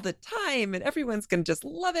happy all the time and everyone's going to just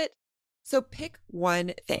love it. So pick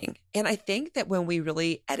one thing. And I think that when we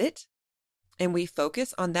really edit and we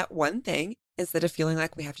focus on that one thing, instead of feeling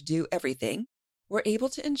like we have to do everything, we're able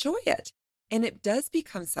to enjoy it. And it does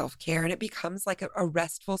become self-care, and it becomes like a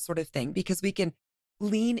restful sort of thing because we can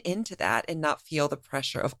lean into that and not feel the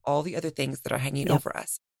pressure of all the other things that are hanging over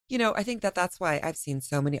us. I think that that's why I've seen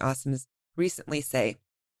so many awesomes recently say,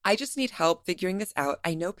 I just need help figuring this out.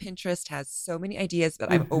 I know Pinterest has so many ideas,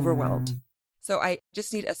 but I'm overwhelmed. So I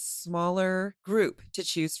just need a smaller group to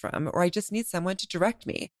choose from, or I just need someone to direct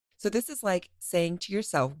me. So this is like saying to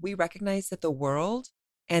yourself, we recognize that the world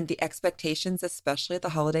and the expectations, especially at the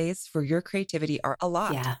holidays, for your creativity are a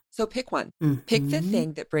lot. Yeah. So pick one. Pick the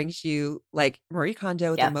thing that brings you, like Marie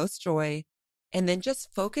Kondo, the most joy, and then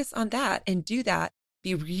just focus on that and do that.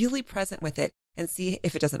 Be really present with it and see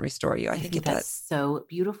if it doesn't restore you. I think it that's does. So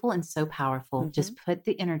beautiful and so powerful. Just put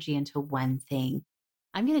the energy into one thing.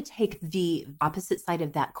 I'm going to take the opposite side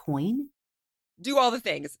of that coin. Do all the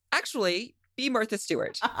things. Actually, be Martha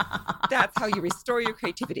Stewart. That's how you restore your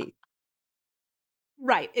creativity.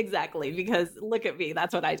 Right, exactly. Because look at me.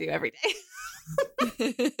 That's what I do every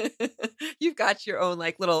day. You've got your own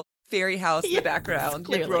like little fairy house in the Yes, background.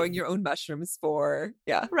 You're clearly. growing your own mushrooms for.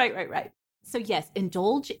 Yeah. Right. So yes,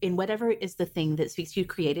 indulge in whatever is the thing that speaks to you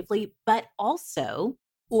creatively, but also,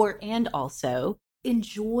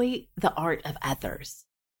 enjoy the art of others.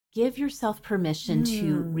 Give yourself permission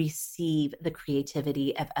to receive the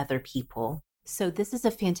creativity of other people. So this is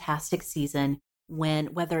a fantastic season when,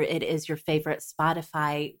 whether it is your favorite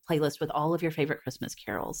Spotify playlist with all of your favorite Christmas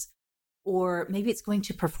carols, or maybe it's going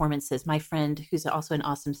to performances. My friend, who's also an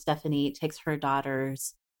awesome Stephanie, takes her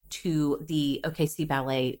daughters to the OKC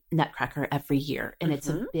Ballet Nutcracker every year. And it's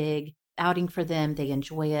a big outing for them. They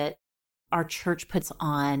enjoy it. Our church puts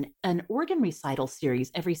on an organ recital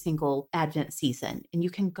series every single Advent season. And you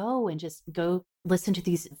can go and just go listen to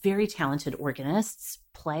these very talented organists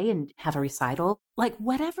play and have a recital. Like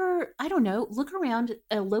whatever, I don't know, look around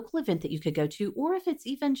a local event that you could go to, or if it's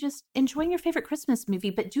even just enjoying your favorite Christmas movie,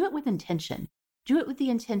 but do it with intention. Do it with the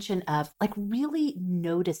intention of like really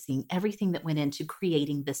noticing everything that went into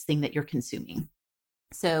creating this thing that you're consuming.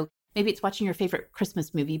 So maybe it's watching your favorite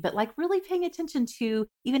Christmas movie, but like really paying attention to,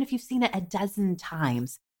 even if you've seen it a dozen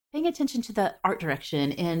times, paying attention to the art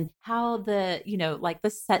direction and how the, like the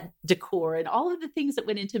set decor and all of the things that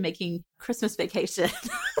went into making Christmas Vacation,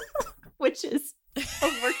 which is a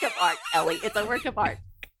work of art, Ellie. It's a work of art.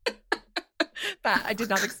 That I did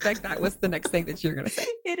not expect that was the next thing that you're going to say.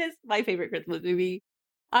 It is my favorite Christmas movie.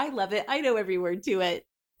 I love it. I know every word to it.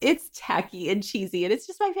 It's tacky and cheesy, and it's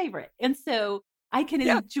just my favorite. And so I can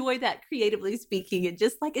enjoy that creatively speaking and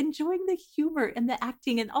just like enjoying the humor and the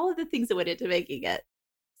acting and all of the things that went into making it.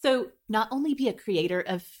 So not only be a creator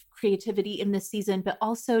of creativity in this season, but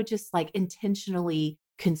also just like intentionally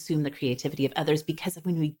consume the creativity of others, because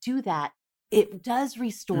when we do that, it does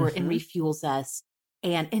restore and refuels us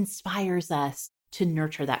and inspires us to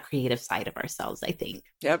nurture that creative side of ourselves, I think.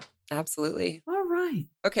 Yep, absolutely. All right.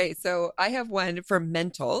 Okay, so I have one for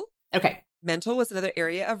mental. Okay. Mental was another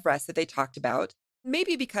area of rest that they talked about.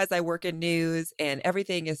 Maybe because I work in news and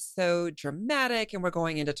everything is so dramatic and we're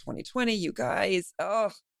going into 2020, you guys. Oh,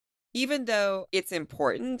 even though it's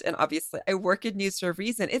important, and obviously I work in news for a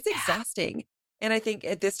reason, it's exhausting. And I think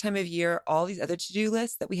at this time of year, all these other to-do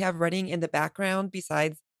lists that we have running in the background,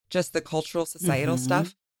 besides just the cultural, societal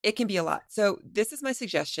stuff, it can be a lot. So this is my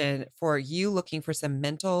suggestion for you looking for some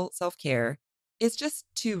mental self-care, is just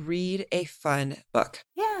to read a fun book.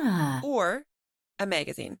 Yeah. Or a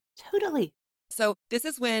magazine. Totally. So this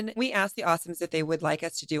is when we asked the Awesomes if they would like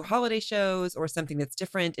us to do holiday shows or something that's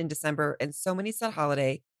different in December. And so many said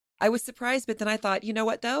holiday. I was surprised, but then I thought, you know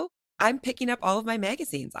what, though? I'm picking up all of my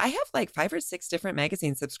magazines. I have like 5 or 6 different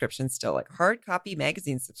magazine subscriptions still, like hard copy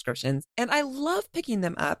magazine subscriptions. And I love picking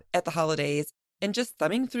them up at the holidays and just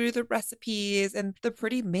thumbing through the recipes and the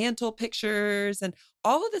pretty mantle pictures and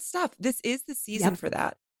all of the stuff. This is the season for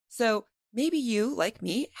that. So maybe you, like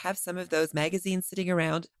me, have some of those magazines sitting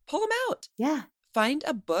around. Pull them out. Yeah. Find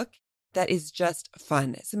a book that is just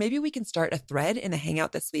fun. So maybe we can start a thread in the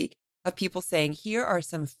Hangout this week of people saying, here are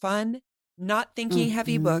some fun, not thinking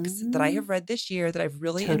heavy books that I have read this year that I've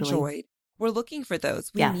really enjoyed. We're looking for those.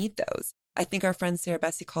 We need those. I think our friend Sarah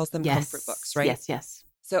Bessie calls them comfort books, right? Yes.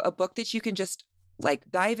 So a book that you can just like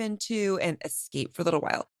dive into and escape for a little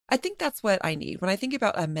while. I think that's what I need. When I think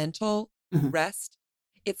about a mental rest,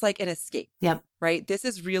 it's like an escape, right? This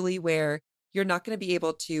is really where you're not going to be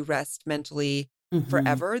able to rest mentally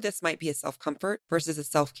forever. This might be a self-comfort versus a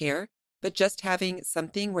self-care, but just having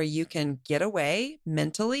something where you can get away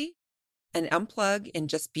mentally and unplug and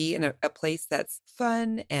just be in a place that's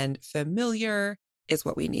fun and familiar is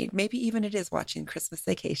what we need. Maybe even it is watching Christmas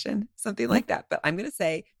Vacation, something like that. But I'm going to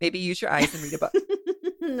say, maybe use your eyes and read a book.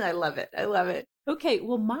 I love it. Okay.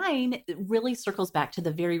 Well, mine really circles back to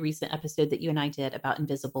the very recent episode that you and I did about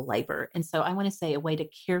invisible labor. And so I want to say a way to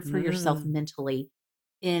care for yourself mentally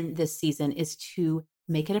in this season is to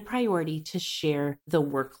make it a priority to share the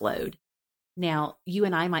workload. Now, you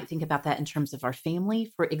and I might think about that in terms of our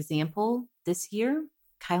family. For example, this year,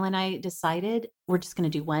 Kyle and I decided we're just going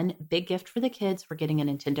to do one big gift for the kids. We're getting a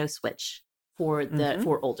Nintendo Switch for the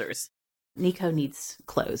 4 olders. Nico needs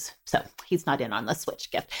clothes, so he's not in on the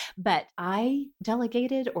Switch gift. But I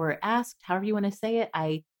delegated or asked, however you want to say it.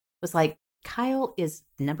 I was like, Kyle is,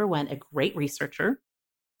 number one, a great researcher.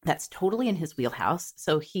 That's totally in his wheelhouse.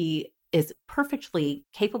 So he is perfectly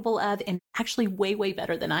capable of, and actually way, way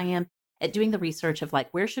better than I am at doing the research of like,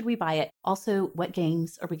 where should we buy it? Also, what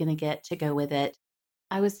games are we going to get to go with it?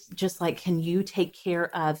 I was just like, can you take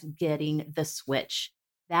care of getting the Switch?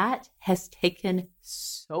 That has taken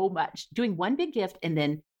so much. Doing one big gift and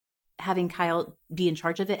then having Kyle be in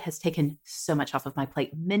charge of it has taken so much off of my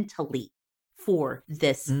plate mentally for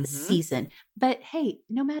this season. But hey,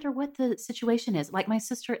 no matter what the situation is, like my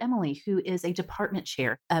sister Emily, who is a department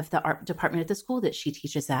chair of the art department at the school that she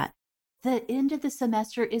teaches at, the end of the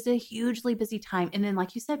semester is a hugely busy time. And then,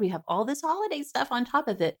 like you said, we have all this holiday stuff on top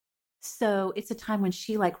of it. So it's a time when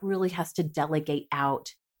she like really has to delegate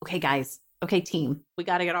out. Okay, guys. Okay, team, we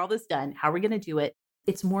got to get all this done. How are we going to do it?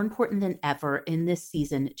 It's more important than ever in this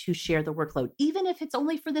season to share the workload, even if it's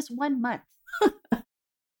only for this 1 month.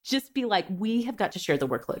 Just be like, we have got to share the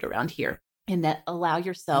workload around here, and that allow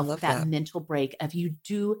yourself that mental break of you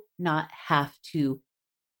do not have to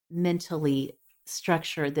mentally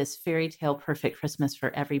structure this fairy tale perfect Christmas for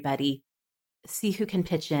everybody. See who can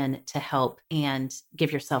pitch in to help and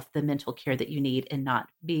give yourself the mental care that you need, and not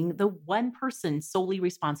being the one person solely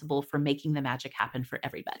responsible for making the magic happen for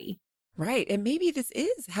everybody. Right. And maybe this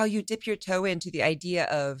is how you dip your toe into the idea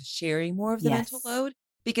of sharing more of the mental load,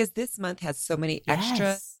 because this month has so many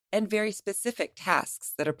extra and very specific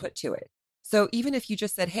tasks that are put to it. So even if you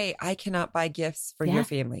just said, hey, I cannot buy gifts for your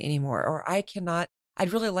family anymore, or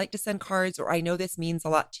I'd really like to send cards, or I know this means a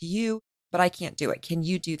lot to you, but I can't do it. Can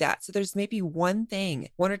you do that? So there's maybe one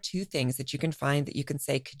or two things that you can find that you can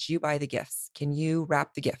say, could you buy the gifts? Can you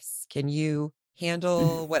wrap the gifts? Can you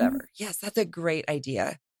handle whatever? Yes, that's a great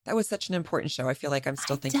idea. That was such an important show. I feel like I'm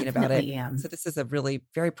still thinking about it. So this is a really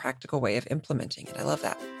very practical way of implementing it. I love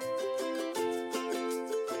that.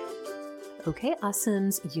 Okay,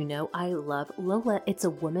 awesomes, you know I love Lola. It's a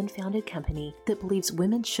woman-founded company that believes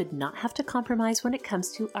women should not have to compromise when it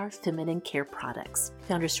comes to our feminine care products.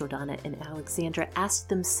 Founders Jordana and Alexandra asked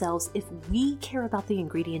themselves, if we care about the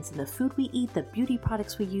ingredients in the food we eat, the beauty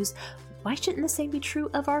products we use, why shouldn't the same be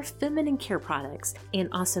true of our feminine care products?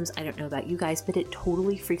 And awesomes, I don't know about you guys, but it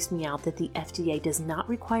totally freaks me out that the FDA does not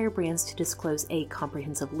require brands to disclose a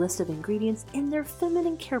comprehensive list of ingredients in their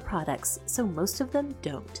feminine care products, so most of them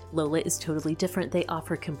don't. Lola is totally different. They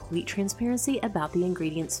offer complete transparency about the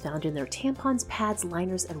ingredients found in their tampons, pads,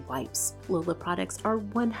 liners, and wipes. Lola products are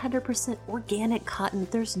 100% organic cotton.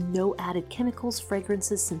 There's no added chemicals,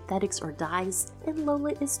 fragrances, synthetics, or dyes. And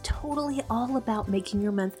Lola is totally all about making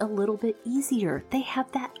your month a little bit easier. They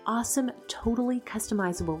have that awesome, totally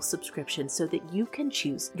customizable subscription so that you can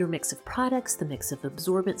choose your mix of products, the mix of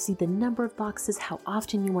absorbency, the number of boxes, how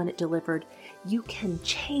often you want it delivered. You can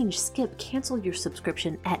change, skip, cancel your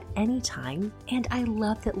subscription at any time. And I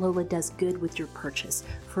love that Lola does good with your purchase.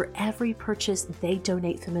 For every purchase, they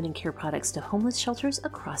donate feminine care products to homeless shelters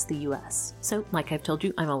across the U.S. So, like I've told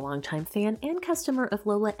you, I'm a longtime fan and customer of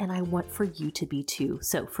Lola, and I want for you to be too.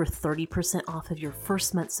 So, for 30% off of your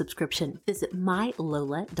first month subscription, visit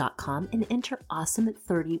mylola.com and enter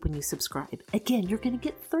AWESOME30 when you subscribe. Again, you're going to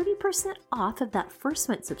get 30% off of that first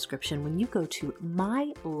month subscription when you go to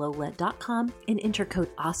mylola.com and enter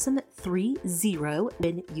code AWESOME30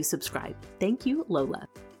 when you subscribe. Thank you, Lola.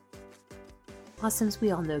 Awesomes, we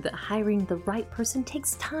all know that hiring the right person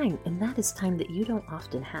takes time, and that is time that you don't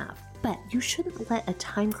often have. But you shouldn't let a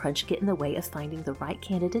time crunch get in the way of finding the right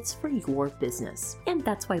candidates for your business. And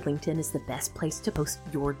that's why LinkedIn is the best place to post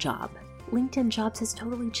your job. LinkedIn Jobs has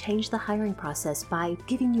totally changed the hiring process by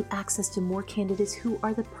giving you access to more candidates who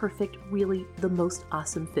are the perfect, really the most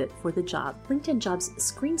awesome fit for the job. LinkedIn Jobs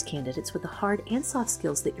screens candidates with the hard and soft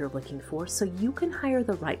skills that you're looking for so you can hire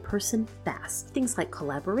the right person fast. Things like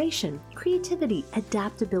collaboration, creativity,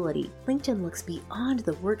 adaptability. LinkedIn looks beyond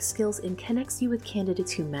the work skills and connects you with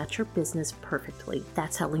candidates who match your business perfectly.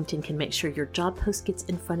 That's how LinkedIn can make sure your job post gets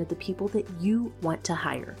in front of the people that you want to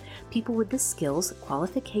hire. People with the skills,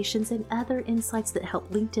 qualifications, and other insights that help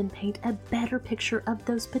LinkedIn paint a better picture of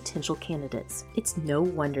those potential candidates. It's no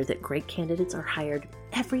wonder that great candidates are hired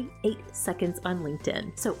every 8 seconds on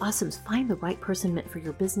LinkedIn. So awesomes, find the right person meant for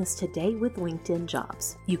your business today with LinkedIn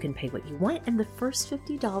Jobs. You can pay what you want, and the first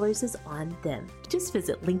 $50 is on them. Just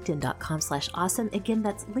visit linkedin.com/awesome. Again,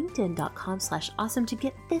 that's linkedin.com/awesome to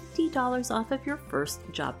get $50 off of your first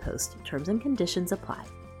job post. Terms and conditions apply.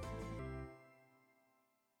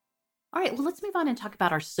 All right, well, let's move on and talk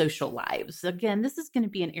about our social lives. Again, this is going to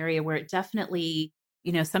be an area where it definitely,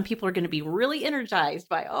 some people are going to be really energized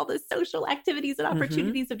by all the social activities and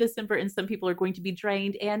opportunities of December, and some people are going to be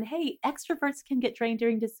drained. And hey, extroverts can get drained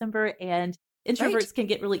during December, and introverts can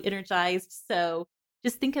get really energized. So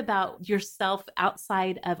just think about yourself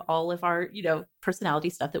outside of all of our, personality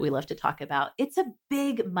stuff that we love to talk about. It's a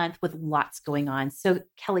big month with lots going on. So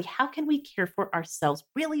Kelly, how can we care for ourselves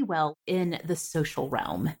really well in the social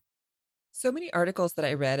realm? So many articles that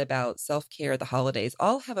I read about self-care, the holidays,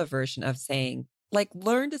 all have a version of saying,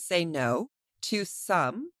 learn to say no to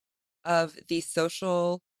some of the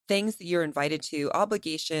social things that you're invited to,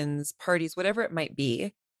 obligations, parties, whatever it might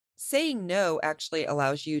be, saying no actually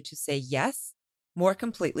allows you to say yes more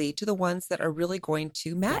completely to the ones that are really going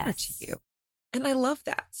to matter to you. And I love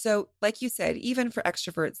that. So like you said, even for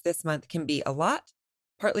extroverts, this month can be a lot,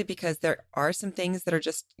 partly because there are some things that are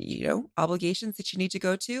just, obligations that you need to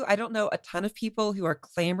go to. I don't know a ton of people who are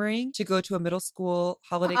clamoring to go to a middle school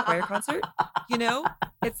holiday choir concert.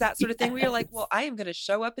 It's that sort of thing where you're like, well, I am going to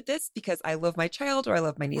show up at this because I love my child or I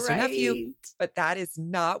love my niece or nephew. But that is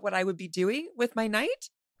not what I would be doing with my night.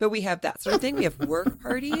 But we have that sort of thing. We have work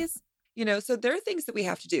parties, so there are things that we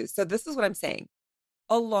have to do. So this is what I'm saying.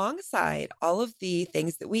 Alongside all of the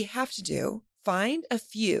things that we have to do, find a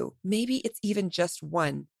few, maybe it's even just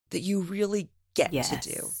one that you really get to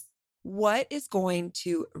do. What is going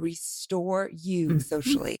to restore you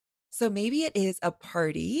socially? So maybe it is a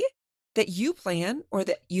party that you plan or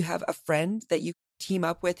that you have a friend that you team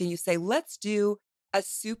up with and you say, let's do a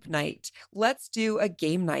soup night. Let's do a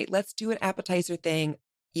game night. Let's do an appetizer thing.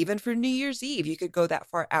 Even for New Year's Eve, you could go that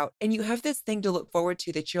far out. And you have this thing to look forward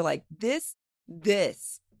to that you're like, this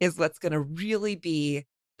is what's going to really be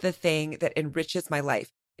the thing that enriches my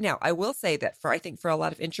life. Now, I will say that I think for a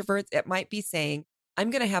lot of introverts, it might be saying, I'm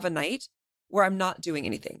going to have a night where I'm not doing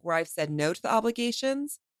anything, where I've said no to the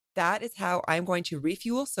obligations. That is how I'm going to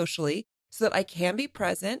refuel socially so that I can be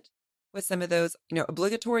present with some of those,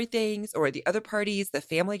 obligatory things or the other parties, the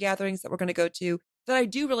family gatherings that we're going to go to that I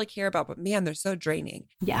do really care about, but man, they're so draining.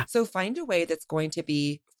 Yeah. So find a way that's going to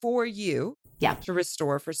be for you to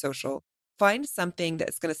restore for social. Find something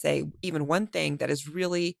that's going to say even one thing that is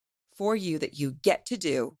really for you that you get to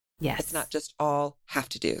do. Yes. It's not just all have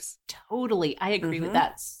to do's. Totally. I agree with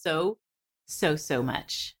that so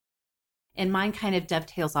much. And mine kind of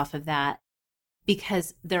dovetails off of that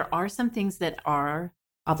because there are some things that are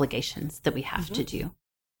obligations that we have to do.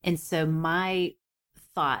 And so my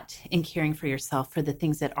thought in caring for yourself for the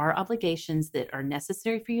things that are obligations that are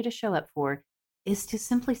necessary for you to show up for is to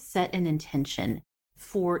simply set an intention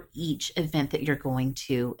for each event that you're going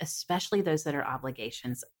to, especially those that are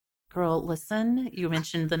obligations. Girl, listen, you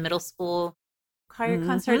mentioned the middle school choir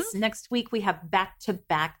concerts. Next week, we have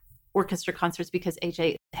back-to-back orchestra concerts because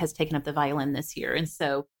AJ has taken up the violin this year. And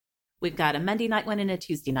so we've got a Monday night one and a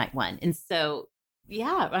Tuesday night one. And so,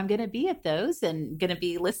 yeah, I'm going to be at those and going to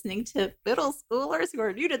be listening to middle schoolers who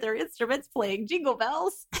are new to their instruments playing Jingle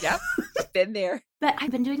Bells. Yep, been there. But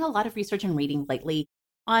I've been doing a lot of research and reading lately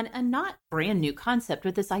on a not brand new concept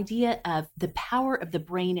with this idea of the power of the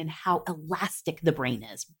brain and how elastic the brain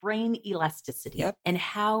is, brain elasticity, and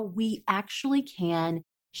how we actually can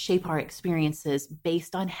shape our experiences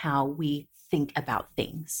based on how we think about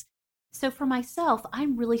things. So for myself,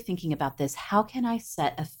 I'm really thinking about this. How can I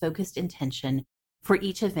set a focused intention for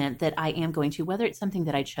each event that I am going to, whether it's something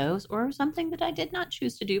that I chose or something that I did not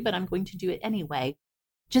choose to do, but I'm going to do it anyway?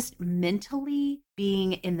 Just mentally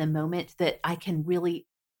being in the moment that I can really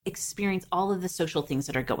experience all of the social things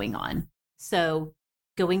that are going on. So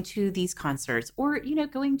going to these concerts or,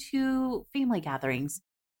 going to family gatherings,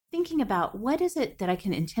 thinking about what is it that I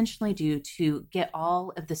can intentionally do to get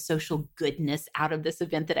all of the social goodness out of this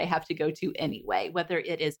event that I have to go to anyway, whether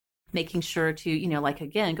it is making sure to,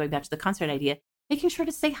 again, going back to the concert idea, making sure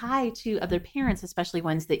to say hi to other parents, especially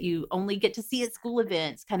ones that you only get to see at school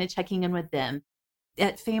events, kind of checking in with them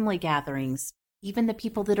at family gatherings, even the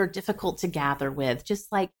people that are difficult to gather with,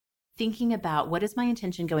 just like thinking about what is my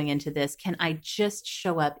intention going into this? Can I just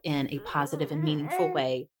show up in a positive and meaningful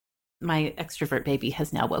way? My extrovert baby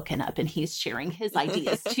has now woken up and he's sharing his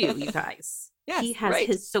ideas too, you guys. Yes, he has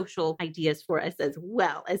his social ideas for us as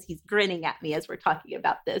well as he's grinning at me as we're talking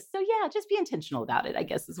about this. So yeah, just be intentional about it, I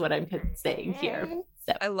guess is what I'm saying here.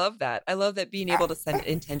 So I love that. I love that being able to set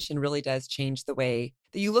intention really does change the way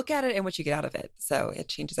that you look at it and what you get out of it. So it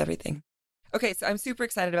changes everything. Okay, so I'm super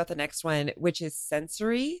excited about the next one, which is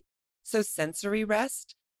sensory. So sensory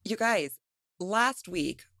rest. You guys, last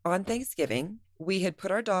week on Thanksgiving, we had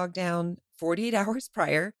put our dog down 48 hours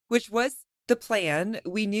prior, which was the plan.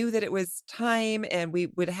 We knew that it was time and we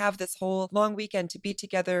would have this whole long weekend to be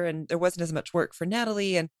together and there wasn't as much work for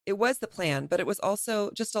Natalie. And it was the plan, but it was also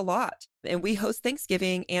just a lot. And we host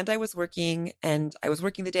Thanksgiving and I was working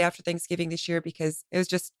the day after Thanksgiving this year because it was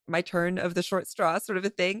just my turn of the short straw sort of a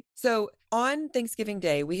thing. So on Thanksgiving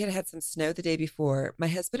Day, we had some snow the day before. My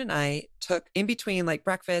husband and I took in between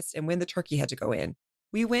breakfast and when the turkey had to go in.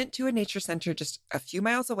 We went to a nature center just a few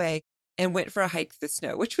miles away and went for a hike through the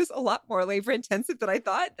snow, which was a lot more labor intensive than I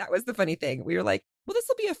thought. That was the funny thing. We were like, well, this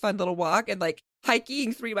will be a fun little walk. And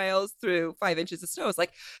hiking 3 miles through 5 inches of snow is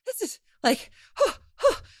this is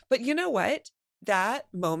But you know what? That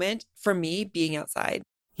moment for me being outside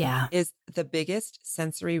Yeah. is the biggest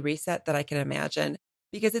sensory reset that I can imagine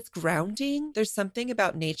because it's grounding. There's something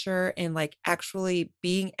about nature and like actually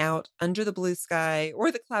being out under the blue sky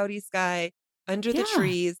or the cloudy sky, under the Yeah.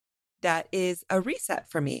 trees, that is a reset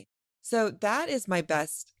for me. So that is my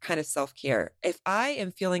best kind of self-care. If I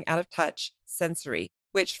am feeling out of touch sensory,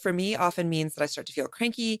 which for me often means that I start to feel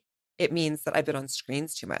cranky, it means that I've been on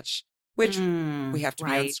screens too much, which we have to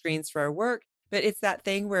be on Right. screens for our work. But it's that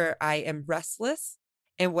thing where I am restless.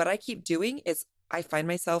 And what I keep doing is I find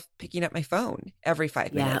myself picking up my phone every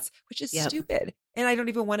 5 minutes, which is Yep. stupid. And I don't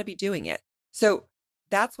even want to be doing it. So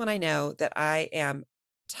that's when I know that I am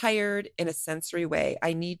tired in a sensory way.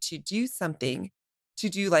 I need to do something to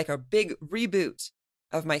do like a big reboot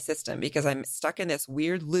of my system because I'm stuck in this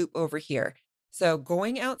weird loop over here. So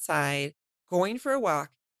going outside, going for a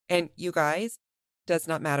walk, and you guys, does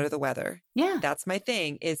not matter the weather. Yeah. That's my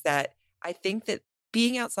thing, is that I think that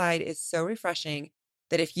being outside is so refreshing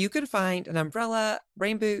that if you could find an umbrella,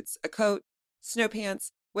 rain boots, a coat, snow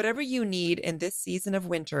pants, whatever you need in this season of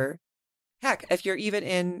winter, heck, if you're even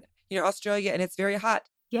in, Australia and it's very hot,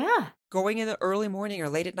 Yeah. going in the early morning or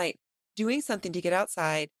late at night, doing something to get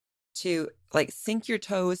outside, to like sink your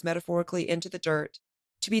toes metaphorically into the dirt,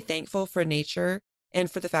 to be thankful for nature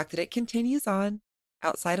and for the fact that it continues on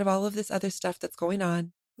outside of all of this other stuff that's going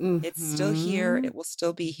on. It's still here. Mhm. It will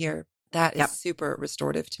still be here. That Yep. is super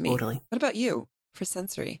restorative to me. Totally. What about you for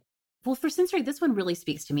sensory? Well, for sensory, this one really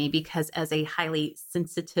speaks to me because as a highly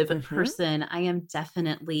sensitive Mhm. person, I am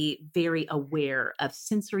definitely very aware of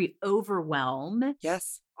sensory overwhelm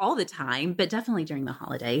Yes. all the time, but definitely during the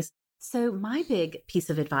holidays. So, my big piece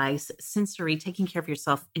of advice, sensory, taking care of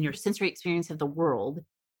yourself and your sensory experience of the world,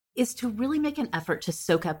 is to really make an effort to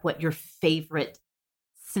soak up what your favorite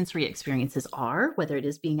sensory experiences are, whether it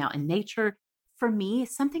is being out in nature. For me,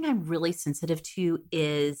 something I'm really sensitive to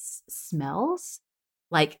is smells.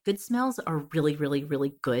 Like good smells are really, really,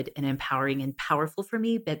 really good and empowering and powerful for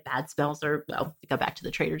me, but bad smells are, well, to go back to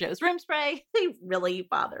the Trader Joe's room spray, they really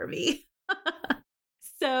bother me.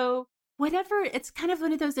 So, whatever, it's kind of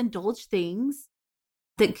one of those indulge things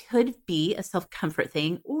that could be a self comfort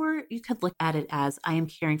thing, or you could look at it as I am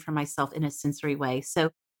caring for myself in a sensory way.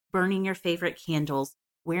 So, burning your favorite candles,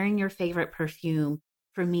 wearing your favorite perfume.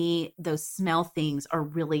 For me, those smell things are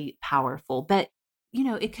really powerful. But,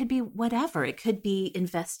 it could be whatever. It could be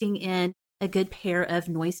investing in a good pair of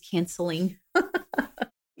noise canceling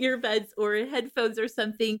earbuds or headphones or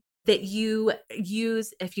something that you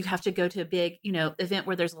use if you have to go to a big, event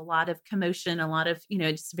where there's a lot of commotion, a lot of,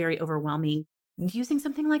 just very overwhelming, using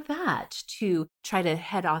something like that to try to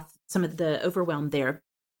head off some of the overwhelm there.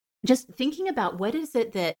 Just thinking about what is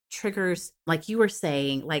it that triggers, like you were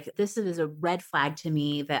saying, like this is a red flag to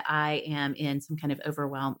me that I am in some kind of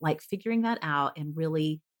overwhelm, like figuring that out and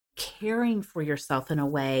really caring for yourself in a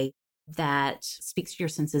way that speaks to your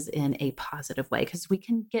senses in a positive way. Because we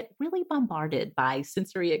can get really bombarded by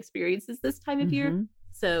sensory experiences this time of year. Mhm.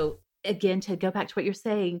 So again, to go back to what you're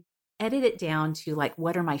saying, edit it down to like,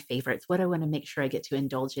 what are my favorites? What do I want to make sure I get to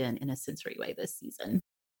indulge in a sensory way this season?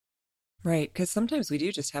 Right. Because sometimes we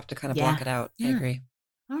do just have to kind of Yeah. block it out. I Yeah. agree.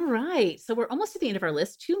 All right. So we're almost at the end of our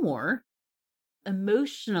list. Two more.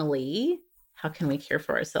 Emotionally, how can we care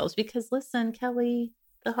for ourselves? Because listen, Kelly,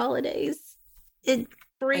 the holidays, it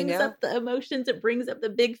brings know. up the emotions. It brings up the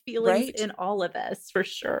big feelings Right. in all of us for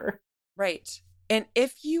sure. Right. And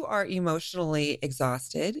if you are emotionally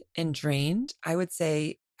exhausted and drained, I would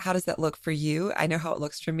say, how does that look for you? I know how it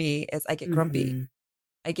looks for me is I get grumpy. Mhm.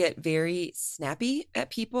 I get very snappy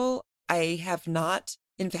at people. I have not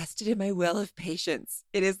invested in my well of patience.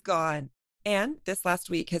 It is gone. And this last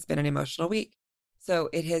week has been an emotional week. So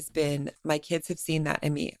it has been, my kids have seen that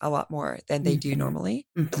in me a lot more than they do Mhm. normally.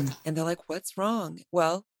 Mhm. And they're like, what's wrong?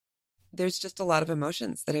 Well, there's just a lot of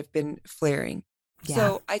emotions that have been flaring. Yeah.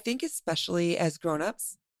 So I think especially as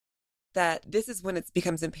grownups, that this is when it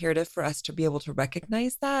becomes imperative for us to be able to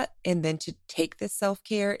recognize that and then to take this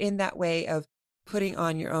self-care in that way of putting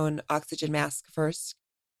on your own oxygen mask first,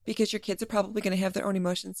 because your kids are probably going to have their own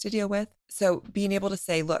emotions to deal with. So being able to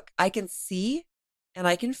say, look, I can see and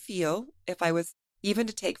I can feel, if I was even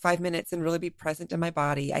to take 5 minutes and really be present in my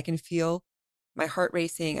body, I can feel my heart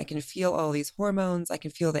racing. I can feel all these hormones. I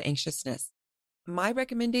can feel the anxiousness. My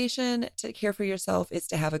recommendation to care for yourself is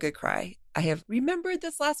to have a good cry. I have remembered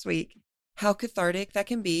this last week, how cathartic that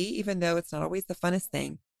can be, even though it's not always the funnest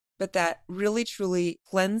thing, but that really, truly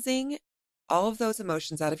cleansing all of those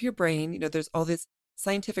emotions out of your brain. There's all this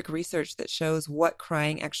scientific research that shows what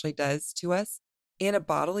crying actually does to us in a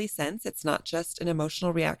bodily sense. It's not just an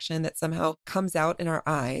emotional reaction that somehow comes out in our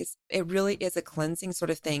eyes. It really is a cleansing sort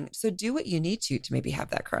of thing. So do what you need to maybe have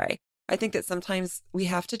that cry. I think that sometimes we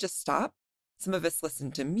have to just stop. Some of us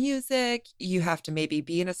listen to music. You have to maybe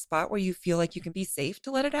be in a spot where you feel like you can be safe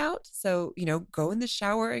to let it out. So, go in the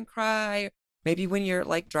shower and cry. Maybe when you're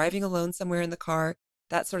like driving alone somewhere in the car,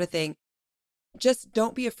 that sort of thing. Just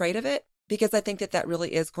don't be afraid of it, because I think that that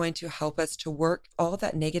really is going to help us to work all of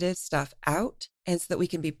that negative stuff out. And so that we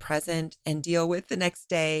can be present and deal with the next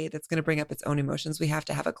day that's going to bring up its own emotions. We have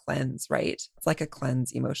to have a cleanse, right? It's like a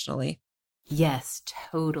cleanse emotionally. Yes,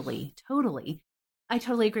 totally. Totally. I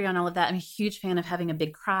totally agree on all of that. I'm a huge fan of having a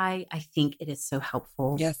big cry. I think it is so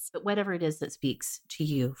helpful. Yes. But whatever it is that speaks to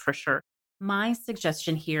you, for sure. My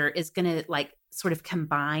suggestion here is going to like sort of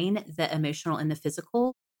combine the emotional and the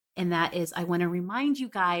physical. And that is, I want to remind you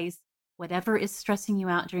guys, whatever is stressing you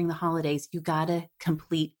out during the holidays, you got to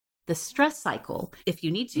complete the stress cycle. If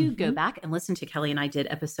you need to, go back and listen to Kelly and I did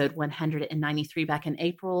episode 193 back in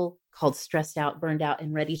April called Stressed Out, Burned Out,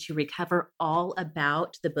 and Ready to Recover, all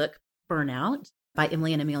about the book Burnout by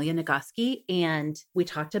Emily and Amelia Nagoski. And we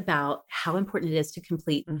talked about how important it is to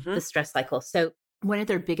complete the stress cycle. So one of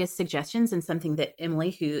their biggest suggestions, and something that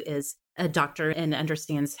Emily, who is a doctor and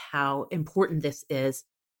understands how important this is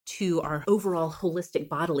to our overall holistic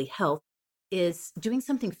bodily health, is doing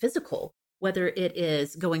something physical, whether it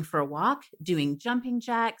is going for a walk, doing jumping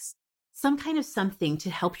jacks, some kind of something to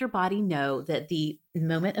help your body know that the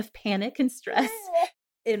moment of panic and stress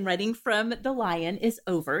in running from the lion is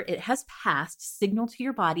over. It has passed. Signal to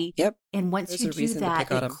your body. Yep. And once you do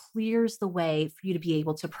that, it clears the way for you to be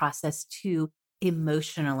able to process too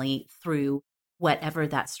emotionally through whatever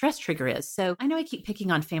that stress trigger is. So I know I keep picking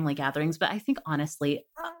on family gatherings, but I think honestly,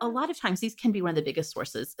 a lot of times these can be one of the biggest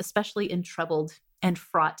sources, especially in troubled and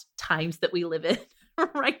fraught times that we live in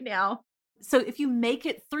right now. So if you make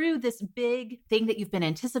it through this big thing that you've been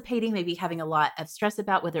anticipating, maybe having a lot of stress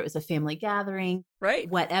about, whether it was a family gathering, right?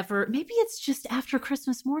 Whatever, maybe it's just after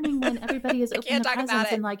Christmas morning when everybody is opening the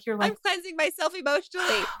presents and like, you're like, I'm cleansing myself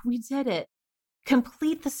emotionally. We did it.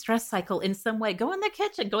 Complete the stress cycle in some way. Go in the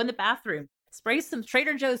kitchen, go in the bathroom, spray some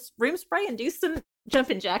Trader Joe's room spray and do some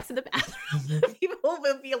jumping jacks in the bathroom. People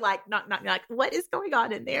will be like, not like, what is going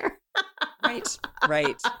on in there? Right.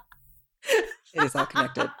 It is all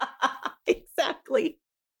connected. Exactly.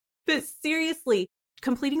 But seriously,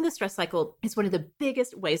 completing the stress cycle is one of the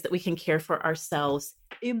biggest ways that we can care for ourselves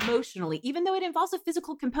emotionally, even though it involves a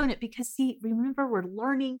physical component, because see, remember, we're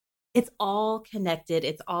learning. It's all connected.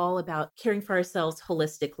 It's all about caring for ourselves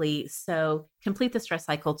holistically. So complete the stress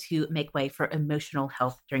cycle to make way for emotional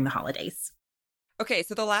health during the holidays. Okay,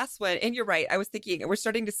 so the last one, and you're right, I was thinking we're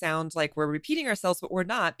starting to sound like we're repeating ourselves, but we're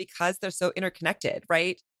not, because they're so interconnected,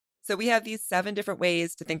 right? So we have these 7 different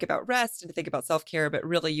ways to think about rest and to think about self-care, but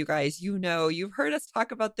really, you guys, you've heard us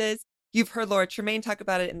talk about this. You've heard Laura Tremaine talk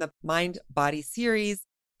about it in the Mind Body series,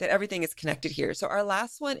 that everything is connected here. So our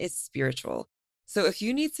last one is spiritual. So if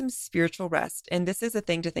you need some spiritual rest, and this is a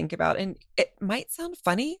thing to think about, and it might sound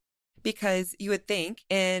funny because you would think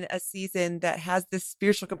in a season that has this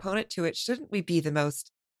spiritual component to it, shouldn't we be the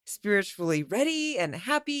most spiritually ready and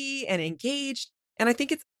happy and engaged? And I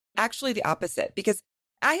think it's actually the opposite, because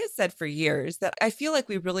I have said for years that I feel like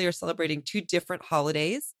we really are celebrating 2 different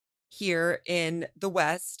holidays here in the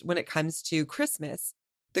West when it comes to Christmas.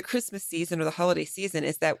 The Christmas season or the holiday season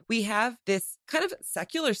is that we have this kind of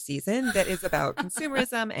secular season that is about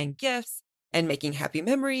consumerism and gifts and making happy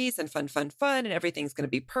memories and fun, and everything's going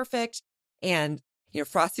to be perfect. And,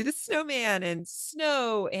 Frosty the Snowman and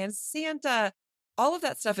snow and Santa, all of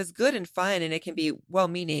that stuff is good and fun, and it can be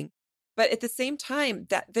well-meaning. But at the same time,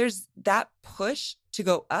 that there's that push to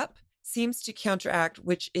go up seems to counteract,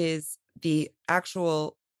 which is the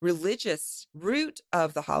actual religious root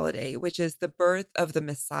of the holiday, which is the birth of the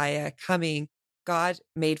Messiah coming, God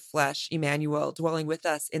made flesh, Emmanuel, dwelling with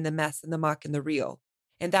us in the mess and the muck and the real.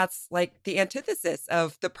 And that's like the antithesis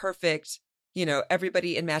of the perfect,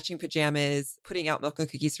 everybody in matching pajamas, putting out milk and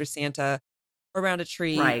cookies for Santa around a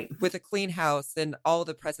tree with a clean house and all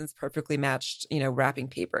the presents perfectly matched, wrapping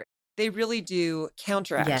paper. They really do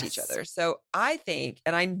counteract each other. So I think,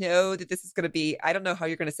 and I know that this is going to be, I don't know how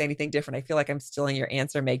you're going to say anything different. I feel like I'm stealing your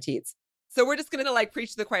answer, Meg Teets. So we're just going to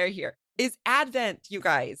preach to the choir here. Is Advent, you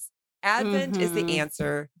guys. Advent is the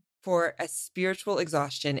answer for a spiritual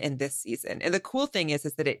exhaustion in this season. And the cool thing is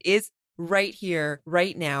that it is right here,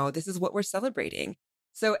 right now. This is what we're celebrating.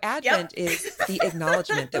 So Advent is the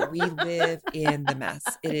acknowledgement that we live in the mess.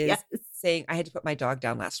 It is saying, I had to put my dog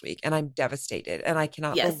down last week and I'm devastated and I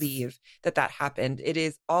cannot believe that happened. It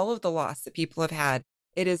is all of the loss that people have had.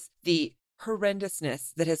 It is the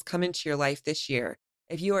horrendousness that has come into your life this year.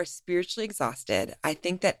 If you are spiritually exhausted, I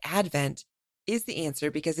think that Advent is the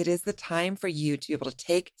answer, because it is the time for you to be able to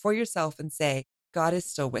take for yourself and say, God is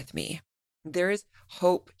still with me. There is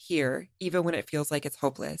hope here, even when it feels like it's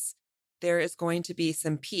hopeless. There is going to be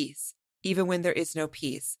some peace, even when there is no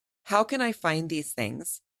peace. How can I find these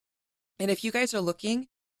things? And if you guys are looking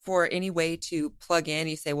for any way to plug in,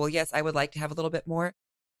 you say, well, yes, I would like to have a little bit more.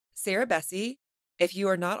 Sarah Bessey, if you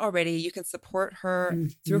are not already, you can support her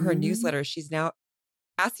through her newsletter. She's now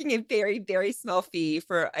asking a very, very small fee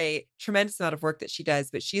for a tremendous amount of work that she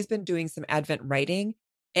does, but she's been doing some Advent writing.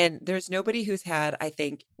 And there's nobody who's had, I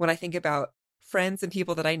think, when I think about friends and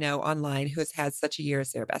people that I know online who has had such a year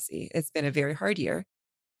as Sarah Bessey, it's been a very hard year.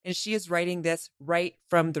 And she is writing this right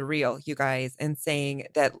from the real, you guys, and saying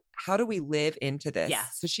that, how do we live into this? Yeah.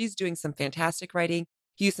 So she's doing some fantastic writing.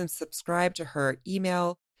 You can subscribe to her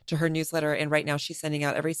email, to her newsletter. And right now she's sending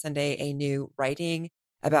out every Sunday a new writing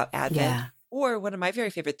about Advent. Yeah. Or one of my very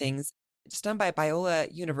favorite things, it's done by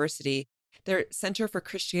Biola University, their Center for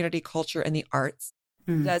Christianity, Culture, and the Arts,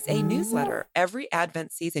 does a newsletter every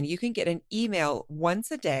Advent season. You can get an email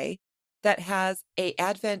once a day that has a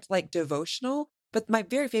Advent like devotional. But my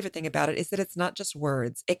very favorite thing about it is that it's not just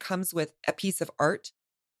words. It comes with a piece of art,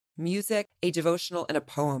 music, a devotional, and a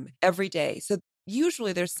poem every day. So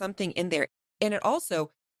usually there's something in there. And it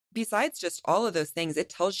also, besides just all of those things, it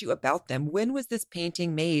tells you about them. When was this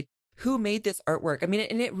painting made? Who made this artwork? I mean,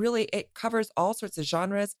 and it covers all sorts of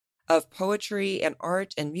genres of poetry and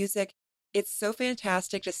art and music. It's so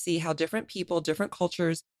fantastic to see how different people, different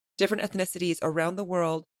cultures, different ethnicities around the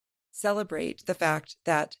world celebrate the fact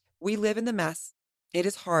that we live in the mess. It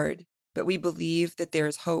is hard, but we believe that there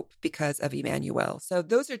is hope because of Emmanuel. So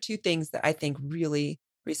those are two things that I think really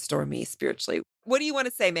restore me spiritually. What do you want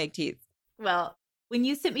to say, Meg Teets? Well, when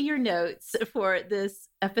you sent me your notes for this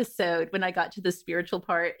episode, when I got to the spiritual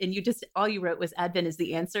part, and all you wrote was Advent is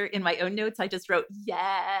the answer. In my own notes, I just wrote,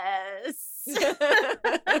 yes.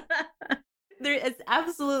 There is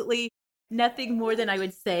absolutely nothing more than I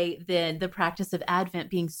would say than the practice of Advent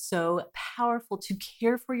being so powerful to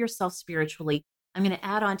care for yourself spiritually. I'm going to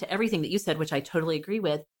add on to everything that you said, which I totally agree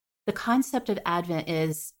with. The concept of Advent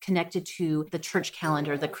is connected to the church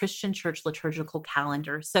calendar, the Christian church liturgical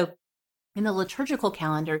calendar. So in the liturgical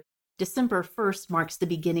calendar, December 1st marks the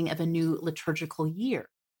beginning of a new liturgical year.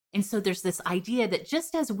 And so there's this idea that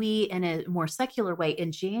just as we, in a more secular way,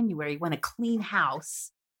 in January, want to clean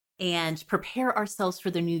house and prepare ourselves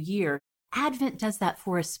for the new year, Advent does that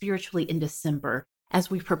for us spiritually in December. As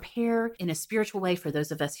we prepare in a spiritual way, for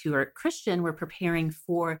those of us who are Christian, we're preparing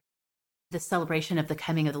for the celebration of the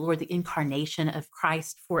coming of the Lord, the incarnation of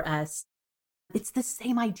Christ for us. It's the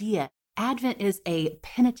same idea. Advent is a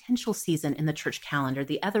penitential season in the church calendar,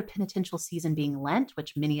 the other penitential season being Lent,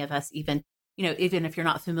 which many of us even if you're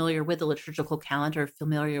not familiar with the liturgical calendar,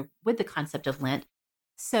 familiar with the concept of Lent.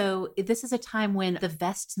 So this is a time when the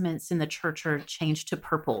vestments in the church are changed to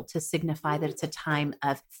purple to signify that it's a time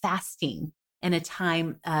of fasting and a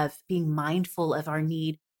time of being mindful of our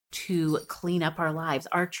need to clean up our lives.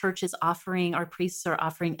 Our church is our priests are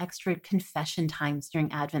offering extra confession times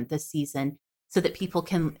during Advent this season so that people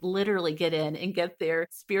can literally get in and get their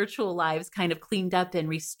spiritual lives kind of cleaned up and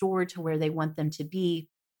restored to where they want them to be,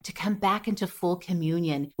 to come back into full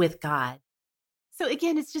communion with God. So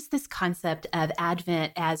again, it's just this concept of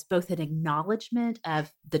Advent as both an acknowledgement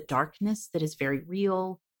of the darkness that is very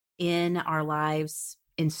real in our lives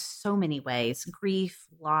in so many ways: grief,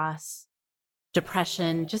 loss,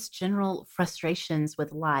 depression, just general frustrations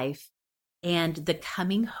with life, and the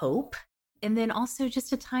coming hope. And then also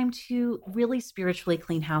just a time to really spiritually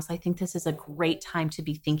clean house. I think this is a great time to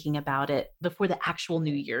be thinking about it before the actual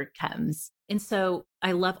new year comes. And so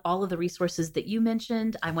I love all of the resources that you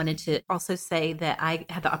mentioned. I wanted to also say that I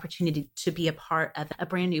had the opportunity to be a part of a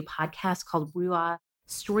brand new podcast called Ruah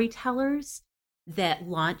Storytellers that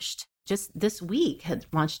launched just this week, had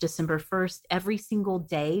launched December 1st. Every single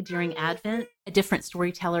day during Advent, a different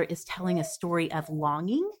storyteller is telling a story of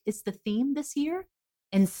longing is the theme this year.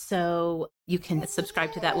 And so you can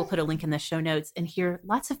subscribe to that. We'll put a link in the show notes and hear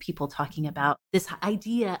lots of people talking about this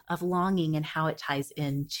idea of longing and how it ties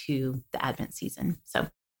into the Advent season. So,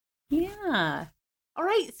 yeah. All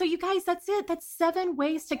right. So you guys, that's it. That's 7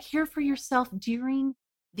 ways to care for yourself during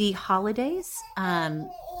the holidays.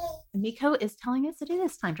 Nico is telling us that it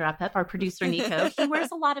is time to wrap up. Our producer, Nico, he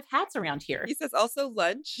wears a lot of hats around here. He says also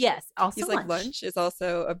lunch. Yes. Also He's lunch. like, lunch is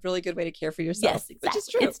also a really good way to care for yourself. Yes, exactly. Which is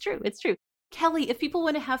true. It's true. It's true. Kelly, if people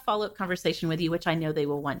want to have follow-up conversation with you, which I know they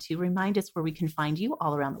will want to, remind us where we can find you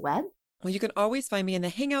all around the web. Well, you can always find me in the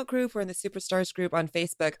Hangout group or in the Superstars group on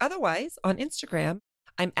Facebook. Otherwise, on Instagram,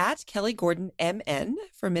 I'm at Kelly Gordon MN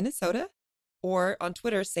for Minnesota, or on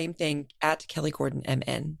Twitter, same thing, at Kelly Gordon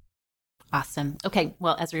MN. Awesome. Okay.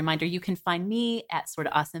 Well, as a reminder, you can find me at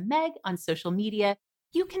Sorta Awesome Meg on social media.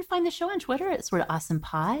 You can find the show on Twitter at Sorta Awesome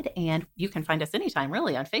Pod, and you can find us anytime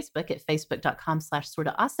really on Facebook at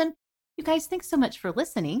facebook.com/Sorta Awesome. You guys, thanks so much for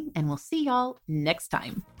listening, and we'll see y'all next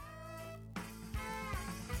time.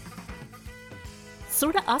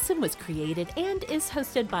 Sorta Awesome was created and is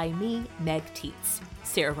hosted by me, Meg Tietz.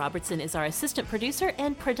 Sarah Robertson is our assistant producer,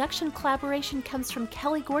 and production collaboration comes from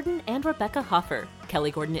Kelly Gordon and Rebecca Hoffer.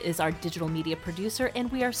 Kelly Gordon is our digital media producer,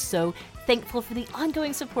 and we are so thankful for the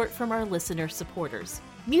ongoing support from our listener supporters.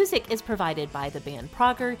 Music is provided by the band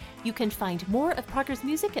Prager. You can find more of Prager's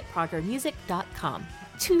music at pragermusic.com.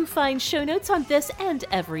 To find show notes on this and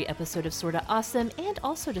every episode of Sorta Awesome, and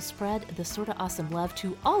also to spread the Sorta Awesome love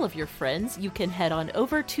to all of your friends, you can head on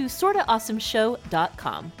over to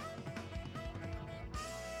sortaawesomeshow.com.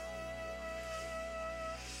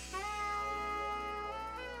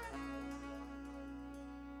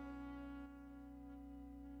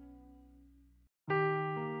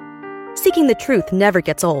 Seeking the truth never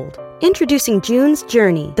gets old. Introducing June's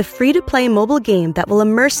Journey, the free-to-play mobile game that will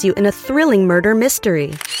immerse you in a thrilling murder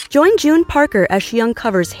mystery. Join June Parker as she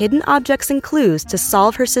uncovers hidden objects and clues to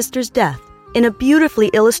solve her sister's death in a beautifully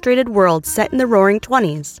illustrated world set in the Roaring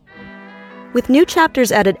 '20s. With new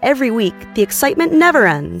chapters added every week, the excitement never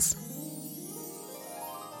ends.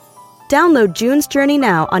 Download June's Journey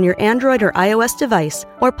now on your Android or iOS device,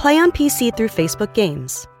 or play on PC through Facebook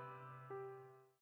Games.